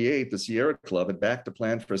 1948, the Sierra Club had backed a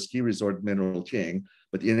plan for a ski resort at Mineral King,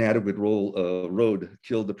 but the inadequate road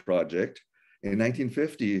killed the project. In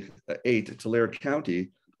 1958, Tulare County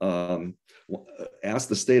asked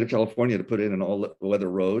the state of California to put in an all-weather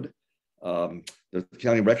road. The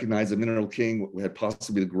county recognized that Mineral King had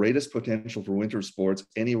possibly the greatest potential for winter sports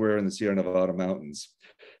anywhere in the Sierra Nevada mountains.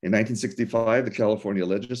 In 1965, the California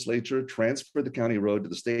legislature transferred the county road to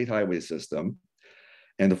the state highway system,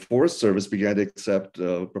 and the Forest Service began to accept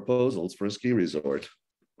proposals for a ski resort.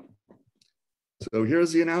 So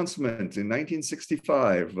here's the announcement in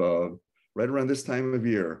 1965, right around this time of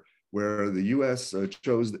year, where the US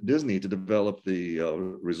chose Disney to develop the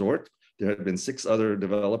resort. There had been 6 other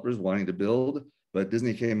developers wanting to build, but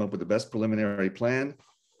Disney came up with the best preliminary plan.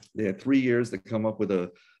 They had 3 years to come up with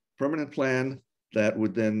a permanent plan that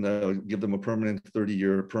would then give them a permanent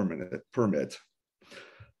 30-year permit.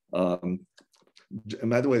 And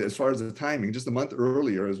by the way, as far as the timing, just a month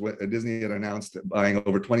earlier is when Disney had announced buying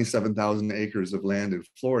over 27,000 acres of land in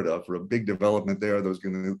Florida for a big development there that was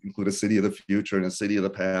going to include a city of the future and a city of the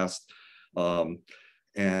past. So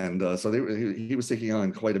he was taking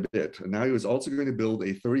on quite a bit. And now he was also going to build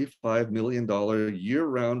a $35 million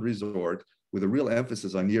year-round resort with a real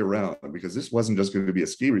emphasis on year-round, because this wasn't just going to be a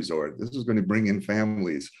ski resort. This was going to bring in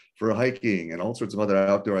families for hiking and all sorts of other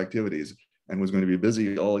outdoor activities, and was going to be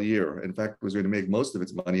busy all year. In fact, was going to make most of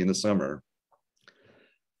its money in the summer.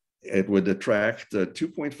 It would attract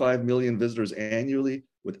 2.5 million visitors annually,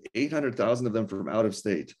 with 800,000 of them from out of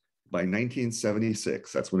state by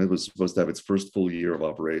 1976. That's when it was supposed to have its first full year of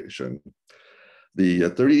operation. The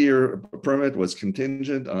 30-year permit was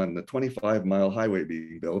contingent on the 25-mile highway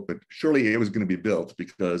being built, but surely it was going to be built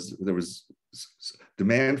because there was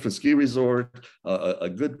demand for ski resort, a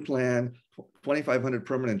good plan, 2,500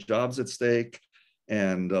 permanent jobs at stake,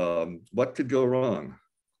 and what could go wrong?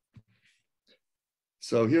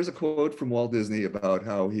 So here's a quote from Walt Disney about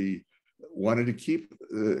how he wanted to keep,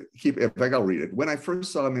 in fact, I'll read it. When I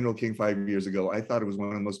first saw Mineral King 5 years ago, I thought it was one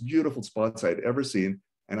of the most beautiful spots I'd ever seen,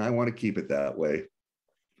 and I want to keep it that way.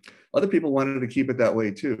 Other people wanted to keep it that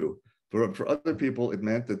way too. For other people, it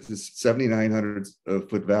meant that this 7,900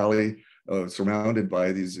 foot valley surrounded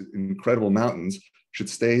by these incredible mountains should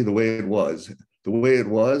stay the way it was. The way it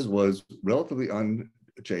was relatively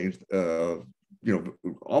unchanged,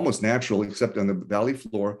 almost natural, except on the valley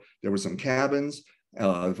floor, there were some cabins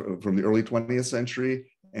from the early 20th century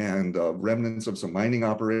and remnants of some mining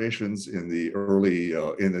operations in the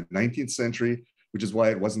in the 19th century, which is why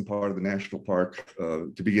it wasn't part of the national park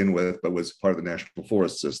to begin with, but was part of the national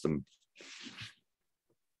forest system.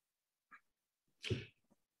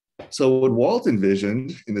 So what Walt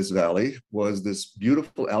envisioned in this valley was this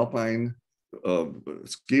beautiful alpine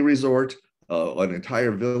ski resort, an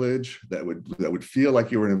entire village that would feel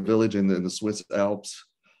like you were in a village in the Swiss Alps.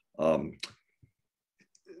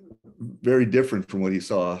 Very different from what he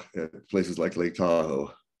saw at places like Lake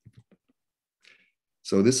Tahoe.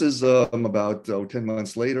 So this is about 10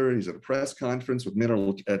 months later. He's at a press conference with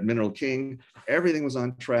Mineral King. Everything was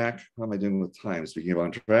on track. How am I doing with time? Speaking of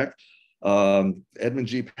on track, Edmund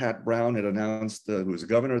G. Pat Brown had announced, who was a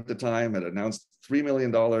governor at the time, had announced $3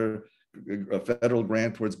 million federal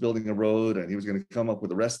grant towards building a road, and he was going to come up with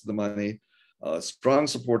the rest of the money. Strong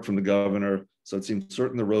support from the governor, so it seemed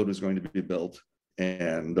certain the road was going to be built.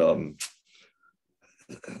 And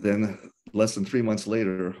then less than 3 months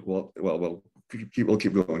later, we'll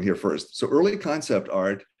keep going here first. So early concept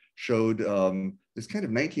art showed this kind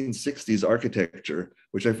of 1960s architecture,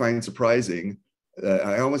 which I find surprising.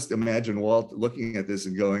 I almost imagine Walt looking at this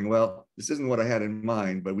and going, well, this isn't what I had in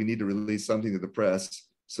mind, but we need to release something to the press.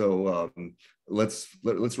 So let's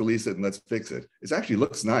release it and let's fix it. It actually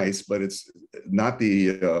looks nice, but it's not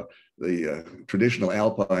the traditional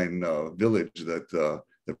alpine village that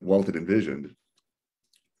Walt had envisioned.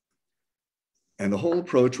 And the whole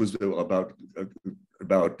approach was about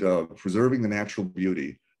preserving the natural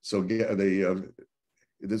beauty. So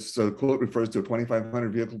this quote refers to a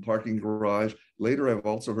 2,500 vehicle parking garage. Later, I've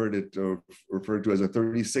also heard it referred to as a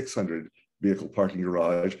 3,600 vehicle parking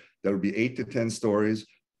garage that would be 8 to 10 stories,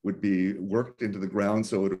 would be worked into the ground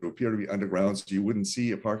so it would appear to be underground, so you wouldn't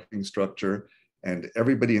see a parking structure, and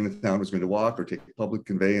everybody in the town was going to walk or take public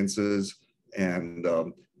conveyances. And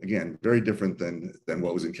again, very different than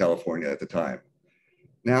what was in California at the time.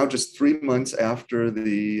 Now, just 3 months after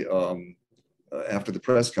the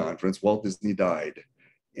press conference, Walt Disney died.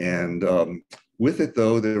 And with it,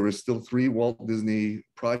 though, there were still 3 Walt Disney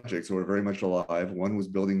projects that were very much alive. One was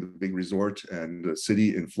building the big resort and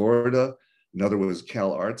city in Florida. Another was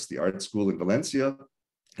Cal Arts, the art school in Valencia.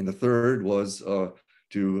 And the third was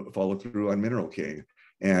to follow through on Mineral King.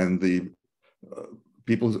 And the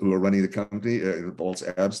people who were running the company in Walt's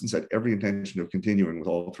absence had every intention of continuing with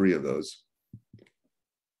all 3 of those.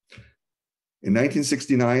 In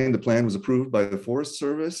 1969, the plan was approved by the Forest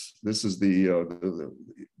Service. This is the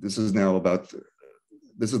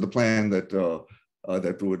plan that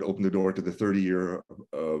would open the door to the 30-year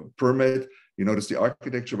permit. You notice the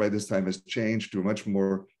architecture by this time has changed to a much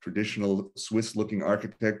more traditional Swiss-looking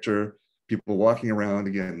architecture. People walking around,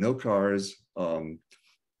 again, no cars.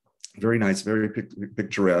 Very nice, very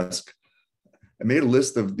picturesque. I made a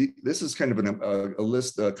list of this is kind of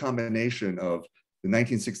a combination of the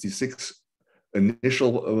 1966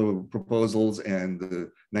 initial proposals and the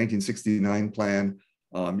 1969 plan.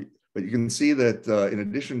 But you can see that in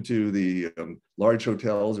addition to the large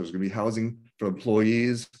hotels, there was going to be housing for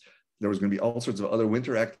employees. There was going to be all sorts of other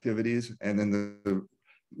winter activities. And then the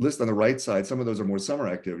list on the right side, some of those are more summer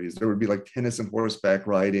activities. There would be like tennis and horseback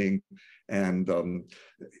riding, and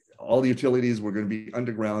all the utilities were going to be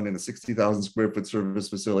underground in a 60,000 square foot service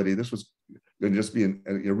facility. This was going to just be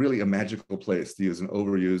really a magical place, to use an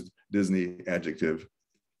overused Disney adjective.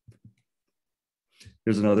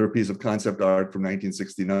 Here's another piece of concept art from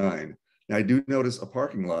 1969. Now, I do notice a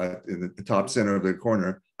parking lot in the top center of the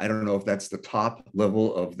corner. I don't know if that's the top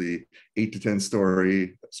level of the 8 to 10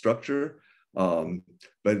 story structure,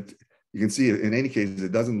 but you can see in any case,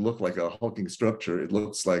 it doesn't look like a hulking structure. It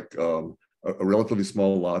looks like a relatively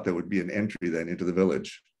small lot that would be an entry then into the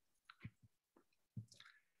village.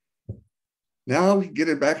 Now we get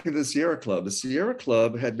it back into the Sierra Club. The Sierra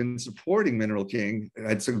Club had been supporting Mineral King,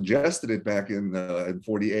 had suggested it back in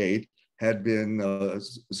 48, had been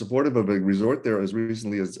supportive of a resort there as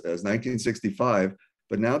recently as 1965,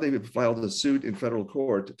 but now they've filed a suit in federal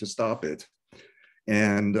court to stop it.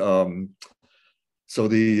 And so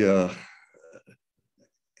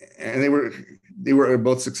and they were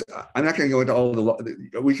both successful. I'm not going to go into all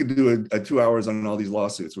the we could do 2 hours on all these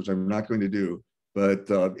lawsuits, which I'm not going to do. But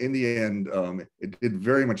in the end, it did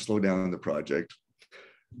very much slow down the project.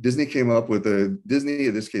 Disney came up with Disney,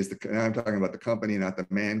 in this case, I'm talking about the company, not the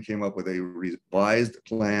man, came up with a revised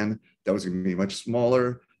plan that was going to be much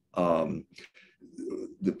smaller.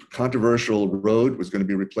 The controversial road was going to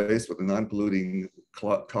be replaced with a non-polluting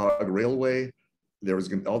cog railway.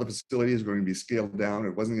 All the facilities were going to be scaled down.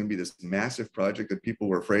 It wasn't going to be this massive project that people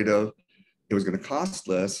were afraid of. It was going to cost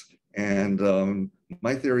less. And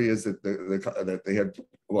my theory is that that they had,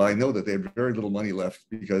 well, I know that they had very little money left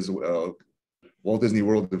because Walt Disney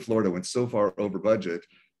World in Florida went so far over budget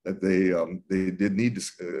that they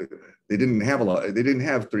didn't have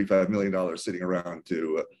 $35 million sitting around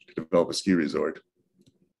to develop a ski resort.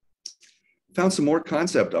 Found some more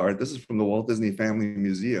concept art. This is from the Walt Disney Family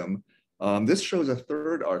Museum. This shows a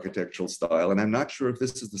third architectural style, and I'm not sure if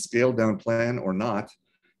this is the scaled down plan or not.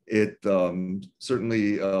 It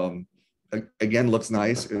certainly, again, looks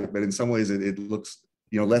nice, but in some ways it looks,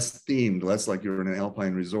 less themed, less like you're in an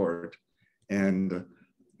alpine resort. And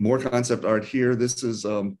more concept art here. This is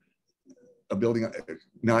a building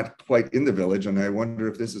not quite in the village, and I wonder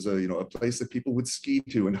if this is a place that people would ski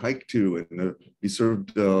to and hike to and be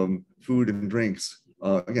served food and drinks.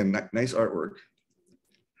 Again, nice artwork.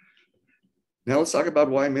 Now let's talk about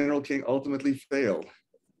why Mineral King ultimately failed.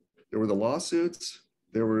 There were the lawsuits.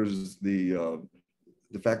 There was the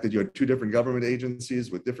fact that you had two different government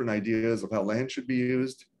agencies with different ideas of how land should be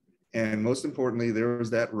used. And most importantly, there was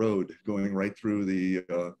that road going right through the,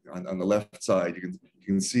 on the left side. You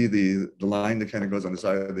can see the line that kind of goes on the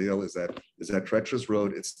side of the hill is that treacherous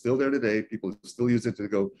road. It's still there today. People still use it to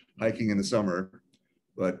go hiking in the summer.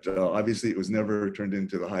 But obviously it was never turned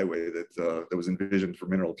into the highway that was envisioned for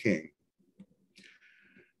Mineral King.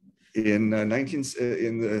 In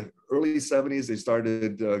the early 70s, they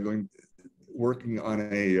started working on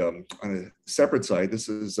a separate site. This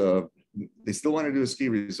is, they still wanted to do a ski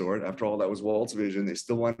resort. After all, that was Walt's vision. They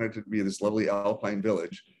still wanted it to be this lovely alpine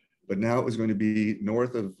village, but now it was going to be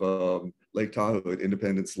north of Lake Tahoe at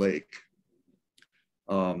Independence Lake.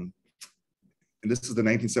 And this is the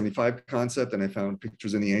 1975 concept, and I found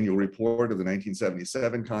pictures in the annual report of the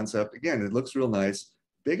 1977 concept. Again, it looks real nice.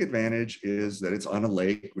 Big advantage is that it's on a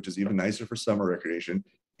lake, which is even nicer for summer recreation.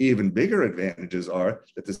 Even bigger advantages are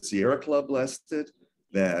that the Sierra Club blessed it,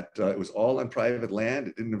 that it was all on private land.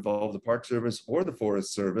 It didn't involve the Park Service or the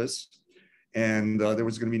Forest Service. And there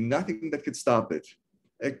was going to be nothing that could stop it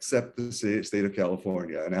except the state of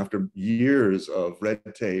California. And after years of red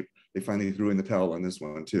tape, they finally threw in the towel on this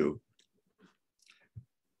one too.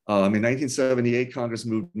 In 1978, Congress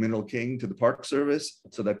moved Mineral King to the Park Service.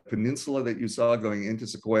 So that peninsula that you saw going into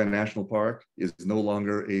Sequoia National Park is no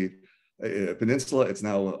longer a peninsula. It's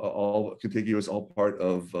now all contiguous, all part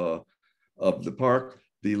of the park.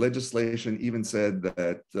 The legislation even said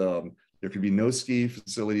that there could be no ski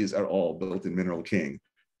facilities at all built in Mineral King,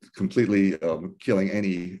 completely killing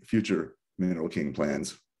any future Mineral King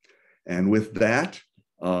plans. And with that,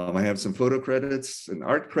 I have some photo credits and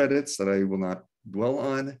art credits that I will not dwell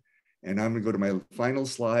on. And I'm going to go to my final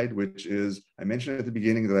slide, which is, I mentioned at the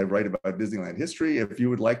beginning that I write about Disneyland history. If you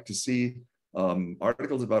would like to see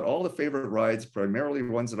articles about all the favorite rides, primarily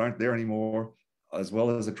ones that aren't there anymore, as well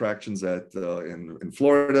as attractions that in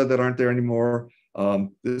Florida that aren't there anymore.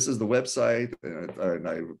 This is the website, and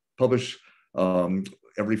I publish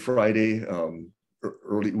every Friday,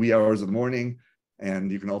 early wee hours of the morning.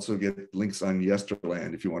 And you can also get links on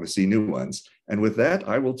Yesterland if you want to see new ones. And with that,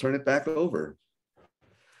 I will turn it back over.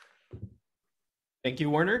 Thank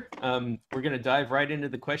you, Warner. We're going to dive right into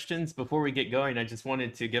the questions. Before we get going, I just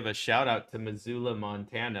wanted to give a shout out to Missoula,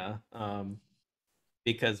 Montana,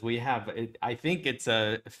 because we have, I think it's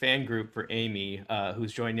a fan group for Amy,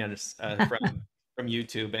 who's joining us from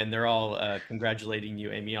YouTube, and they're all congratulating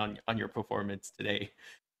you, Amy, on your performance today.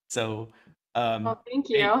 So, well, thank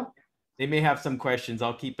you. They may have some questions.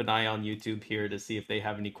 I'll keep an eye on YouTube here to see if they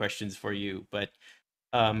have any questions for you. But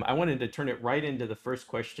I wanted to turn it right into the first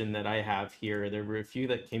question that I have here. There were a few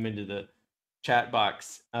that came into the chat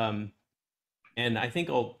box. And I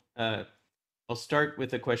think I'll start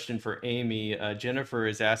with a question for Amy. Jennifer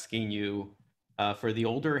is asking you, for the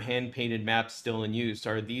older hand-painted maps still in use,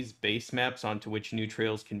 are these base maps onto which new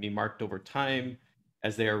trails can be marked over time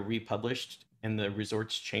as they are republished and the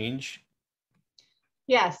resorts change?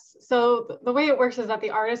 Yes, so the way it works is that the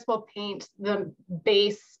artist will paint the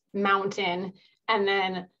base mountain, and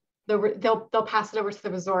then they'll pass it over to the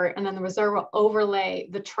resort, and then the resort will overlay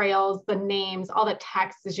the trails, the names, all the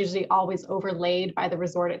text is usually always overlaid by the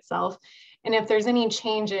resort itself. And if there's any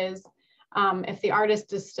changes, if the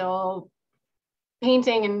artist is still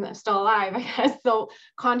painting and still alive, I guess, they'll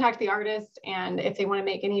contact the artist, and if they want to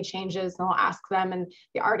make any changes, they'll ask them, and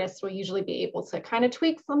the artist will usually be able to kind of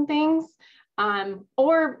tweak some things,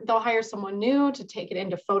 or they'll hire someone new to take it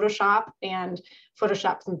into Photoshop and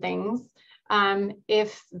Photoshop some things.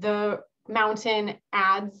 If the mountain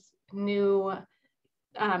adds new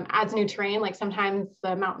terrain, like sometimes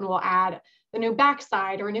the mountain will add the new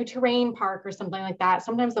backside or a new terrain park or something like that.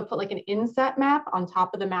 Sometimes they'll put like an inset map on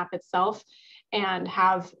top of the map itself and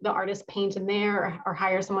have the artist paint in there, or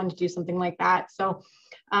hire someone to do something like that. So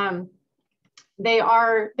they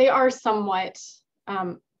are somewhat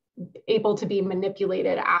able to be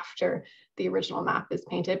manipulated after the original map is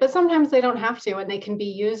painted, but sometimes they don't have to, and they can be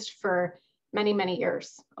used for many, many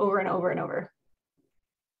years, over and over and over.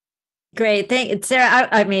 Great. Thank you, Sarah.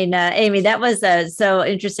 Amy, that was so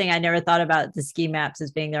interesting. I never thought about the ski maps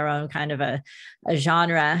as being their own kind of a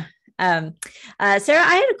genre. Sarah,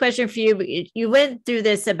 I had a question for you. You went through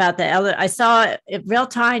this about I saw it real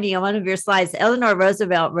tiny on one of your slides, the Eleanor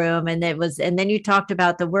Roosevelt room, and then you talked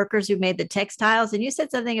about the workers who made the textiles, and you said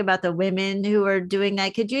something about the women who were doing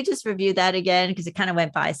that. Could you just review that again? Because it kind of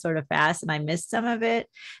went by sort of fast and I missed some of it.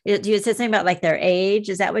 You said something about like their age.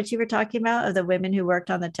 Is that what you were talking about, of the women who worked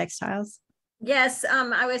on the textiles? Yes,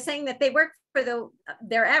 I was saying that they worked for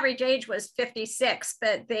their average age was 56,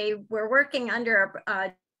 but they were working under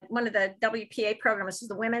one of the WPA programs,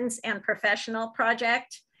 the Women's and Professional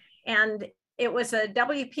Project. And it was a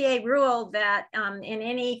WPA rule that in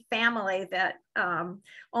any family that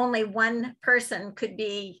only one person could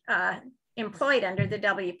be employed under the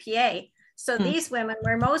WPA. So these women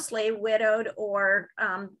were mostly widowed or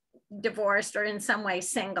divorced or in some way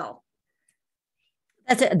single.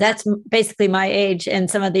 That's basically my age, and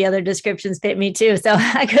some of the other descriptions fit me too. So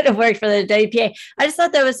I could have worked for the WPA. I just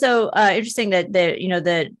thought that was so interesting that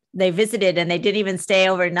they visited and they didn't even stay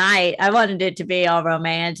overnight. I wanted it to be all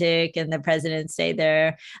romantic and the president stayed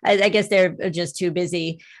there. I guess they're just too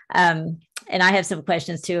busy. And I have some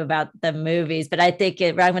questions too about the movies, but I think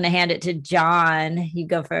I'm going to hand it to John. You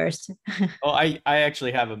go first. Oh, I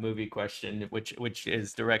actually have a movie question, which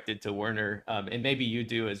is directed to Werner, and maybe you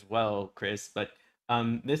do as well, Chris. But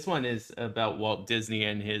this one is about Walt Disney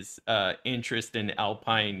and his interest in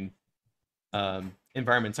alpine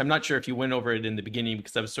environments. I'm not sure if you went over it in the beginning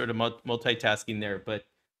because I was sort of multitasking there, but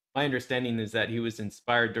my understanding is that he was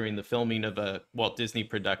inspired during the filming of a Walt Disney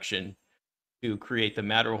production to create the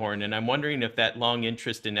Matterhorn. And I'm wondering if that long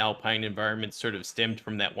interest in alpine environments sort of stemmed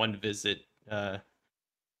from that one visit by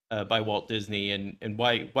Walt Disney, and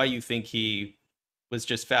why you think he was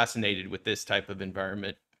just fascinated with this type of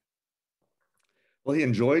environment. Well, he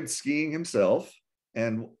enjoyed skiing himself.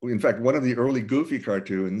 And in fact, one of the early Goofy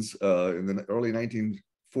cartoons in the early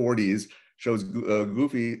 1940s shows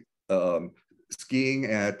Goofy skiing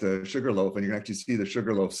at Sugarloaf, and you can actually see the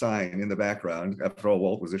Sugarloaf sign in the background. After all,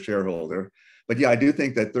 Walt was a shareholder. But yeah, I do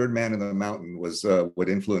think that Third Man in the Mountain was what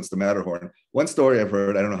influenced the Matterhorn. One story I've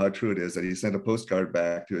heard, I don't know how true it is, that he sent a postcard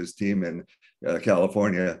back to his team in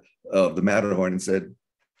California of the Matterhorn and said,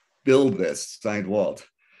 "Build this, signed Walt."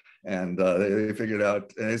 And they figured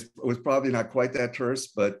out, and it was probably not quite that terse,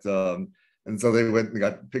 but and so they went and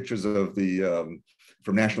got pictures of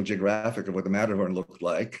from National Geographic of what the Matterhorn looked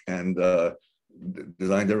like, and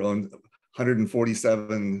designed their own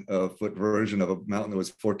 147-foot version of a mountain that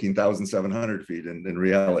was 14,700 feet in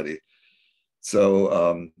reality.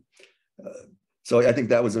 So I think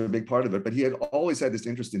that was a big part of it. But he had always had this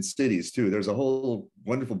interest in cities too. There's a whole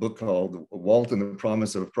wonderful book called Walt and the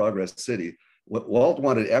Promise of a Progress City. Walt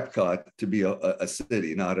wanted Epcot to be a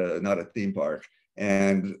city, not a theme park.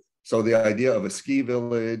 And so the idea of a ski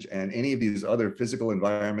village and any of these other physical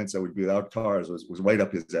environments that would be without cars was right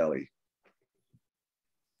up his alley.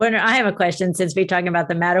 Werner, I have a question since we're talking about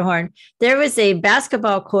the Matterhorn. There was a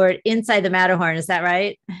basketball court inside the Matterhorn. Is that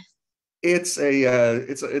right? There's a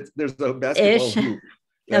basketball hoop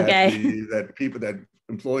that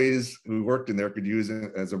employees who worked in there could use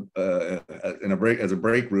as a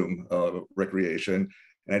break room recreation.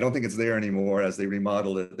 And I don't think it's there anymore. As they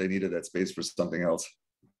remodeled it, they needed that space for something else.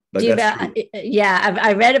 But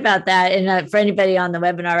I read about that. And for anybody on the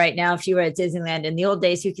webinar right now, if you were at Disneyland in the old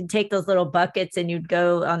days, you can take those little buckets and you'd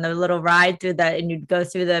go on the little ride and you'd go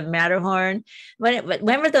through the Matterhorn. When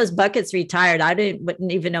were those buckets retired? I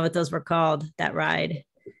wouldn't even know what those were called, that ride.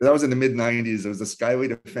 That was in the mid-90s. It was the Skyway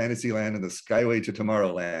to Fantasyland and the Skyway to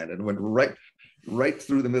Tomorrowland, and went right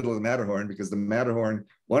through the middle of the Matterhorn, because the Matterhorn,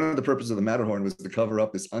 one of the purposes of the Matterhorn was to cover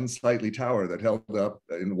up this unsightly tower that held up,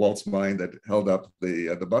 in Walt's mind, that held up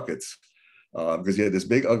the buckets, because he had this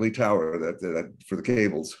big ugly tower that for the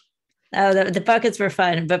cables. Oh, the buckets were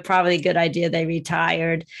fun, but probably a good idea they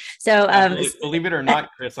retired. So, believe it or not,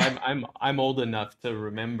 Chris, I'm old enough to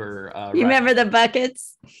remember. You remember the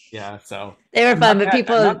buckets? Yeah, so they were fun, but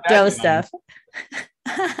people throw stuff.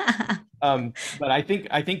 But I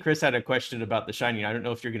think Chris had a question about The Shining. I don't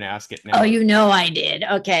know if you're going to ask it now. Oh, you know I did.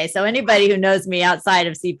 Okay, so anybody who knows me outside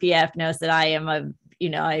of CPF knows that I am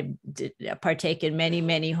I partake in many,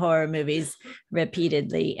 many horror movies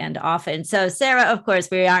repeatedly and often. So Sarah, of course,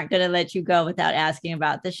 we aren't going to let you go without asking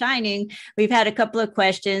about The Shining. We've had a couple of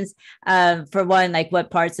questions. For one, like what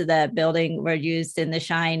parts of the building were used in The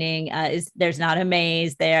Shining? There's not a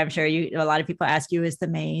maze there? I'm sure a lot of people ask you, is the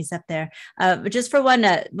maze up there? But just for one,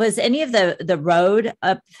 was any of the road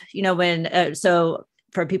up, so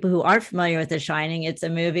for people who aren't familiar with The Shining, it's a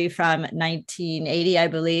movie from 1980, I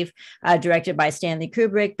believe, directed by Stanley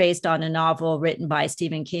Kubrick, based on a novel written by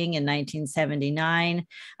Stephen King in 1979.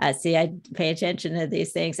 See, I pay attention to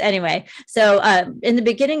these things. Anyway, so in the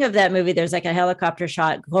beginning of that movie, there's like a helicopter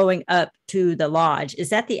shot going up to the lodge. Is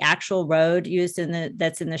that the actual road used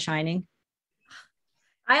that's in The Shining?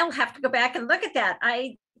 I'll have to go back and look at that.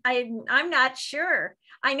 I'm not sure.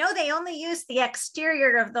 I know they only used the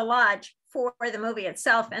exterior of the lodge for the movie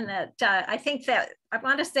itself, and that I think that I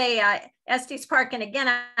want to say Estes Park, and again,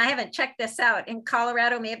 I haven't checked this out, in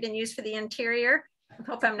Colorado may have been used for the interior. I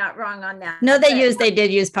hope I'm not wrong on that. No, they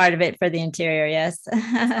did use part of it for the interior, yes.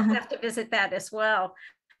 I'll have to visit that as well.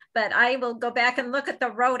 But I will go back and look at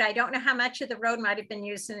the road. I don't know how much of the road might have been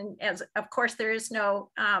used, and as of course there is no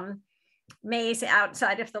maze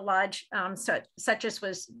outside of the lodge, such as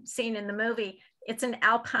was seen in the movie. It's an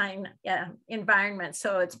alpine environment,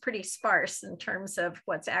 so it's pretty sparse in terms of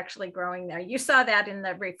what's actually growing there. You saw that in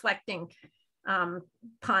the reflecting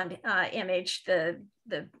pond image, the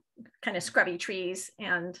kind of scrubby trees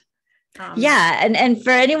and and for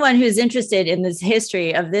anyone who's interested in this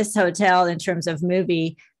history of this hotel in terms of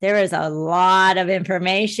movie, there is a lot of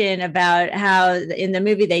information about how in the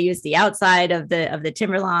movie they used the outside of the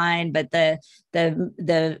Timberline, but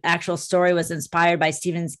the actual story was inspired by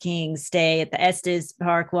Stephen King's stay at the Estes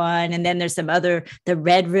Park one. And then there's some other, the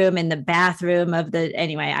red room in the bathroom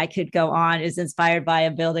anyway, I could go on, is inspired by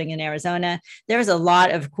a building in Arizona. There's a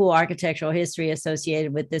lot of cool architectural history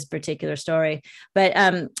associated with this particular story. But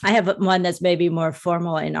I have one that's maybe more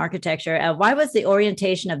formal in architecture. Why was the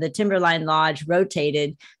orientation of the Timberline Lodge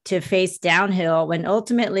rotated to face downhill when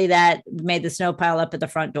ultimately that made the snow pile up at the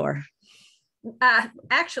front door?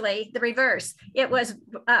 Actually, the reverse. It was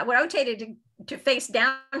rotated to face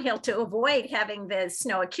downhill to avoid having the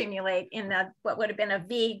snow accumulate in what would have been a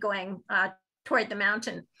V going toward the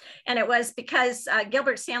mountain. And it was because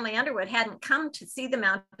Gilbert Stanley Underwood hadn't come to see the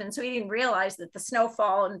mountain, so he didn't realize that the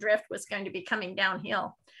snowfall and drift was going to be coming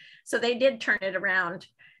downhill. So they did turn it around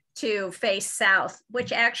to face south,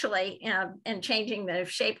 which actually, and changing the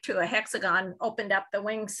shape to a hexagon, opened up the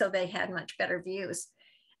wings so they had much better views.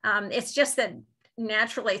 It's just that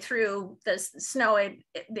naturally through the snow,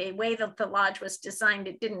 the way that the lodge was designed,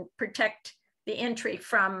 it didn't protect the entry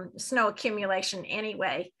from snow accumulation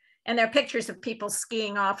anyway. And there are pictures of people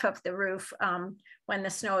skiing off of the roof when the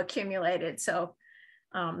snow accumulated. So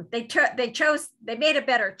they made a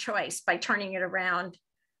better choice by turning it around.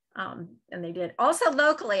 And they did. Also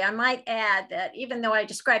locally, I might add that even though I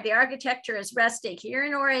describe the architecture as rustic, here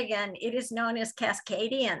in Oregon, it is known as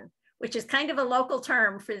Cascadian, which is kind of a local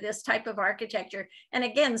term for this type of architecture. And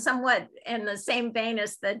again, somewhat in the same vein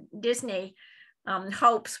as the Disney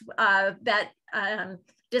hopes, that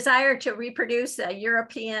desire to reproduce a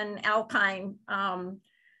European alpine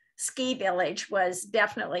ski village was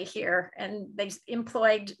definitely here. And they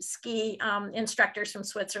employed ski instructors from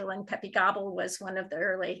Switzerland. Pepe Gobble was one of the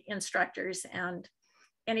early instructors. And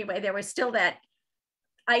anyway, there was still that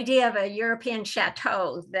idea of a European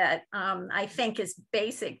chateau that I think is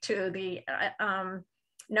basic to the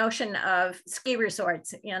notion of ski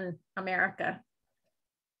resorts in America.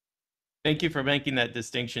 Thank you for making that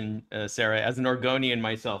distinction, Sarah. As an Oregonian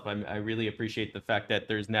myself, I really appreciate the fact that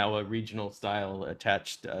there's now a regional style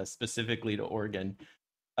attached specifically to Oregon.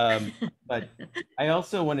 But I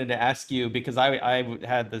also wanted to ask you, because I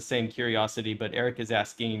had the same curiosity, but Eric is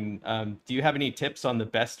asking, do you have any tips on the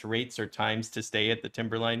best rates or times to stay at the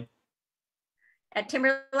Timberline? At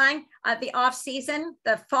Timberline, the off season,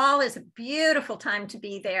 the fall is a beautiful time to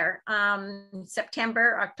be there.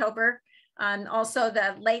 September, October. Also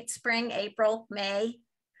the late spring, April, May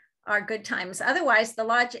are good times. Otherwise, the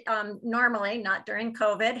lodge normally, not during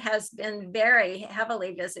COVID, has been very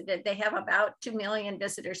heavily visited. They have about 2 million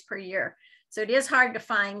visitors per year. So it is hard to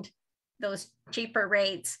find those cheaper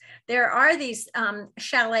rates. There are these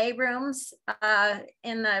chalet rooms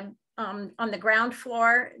in the on the ground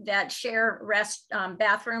floor that share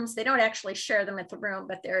bathrooms. They don't actually share them at the room,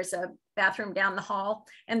 but there's a bathroom down the hall,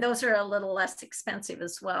 and those are a little less expensive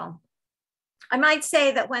as well. I might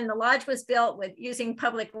say that when the lodge was built with using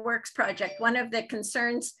Public Works project, one of the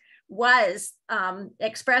concerns was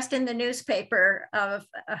expressed in the newspaper of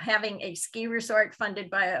having a ski resort funded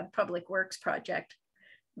by a Public Works project.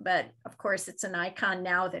 But of course, it's an icon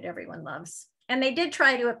now that everyone loves. And they did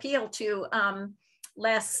try to appeal to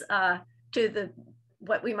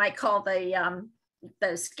what we might call the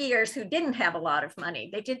skiers who didn't have a lot of money.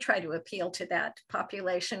 They did try to appeal to that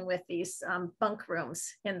population with these bunk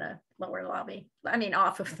rooms in the lower lobby. I mean,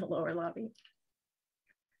 off of the lower lobby.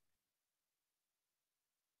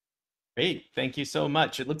 Great, thank you so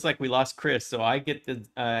much. It looks like we lost Chris, so I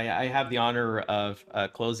have the honor of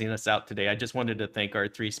closing us out today. I just wanted to thank our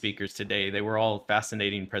 3 speakers today. They were all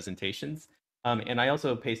fascinating presentations. And I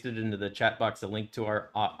also pasted into the chat box a link to our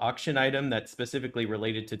auction item that's specifically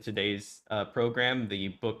related to today's program, the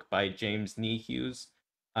book by James Hughes.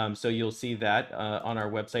 So you'll see that on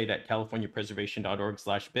our website at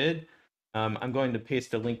californiapreservation.org/bid. I'm going to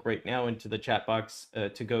paste a link right now into the chat box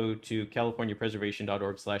to go to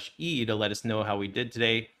californiapreservation.org/e to let us know how we did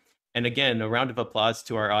today. And again, a round of applause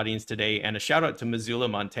to our audience today, and a shout out to Missoula,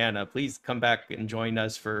 Montana. Please come back and join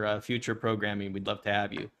us for future programming. We'd love to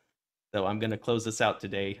have you. So I'm going to close this out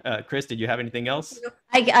today. Chris, did you have anything else?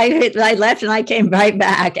 I left and I came right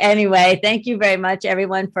back. Anyway, thank you very much,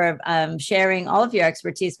 everyone, for sharing all of your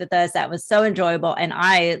expertise with us. That was so enjoyable, and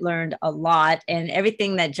I learned a lot. And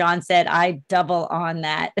everything that John said, I double on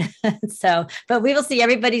that. But we will see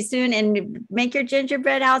everybody soon, and make your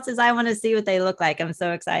gingerbread houses. I want to see what they look like. I'm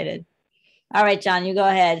so excited. All right, John, you go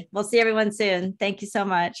ahead. We'll see everyone soon. Thank you so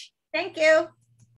much. Thank you.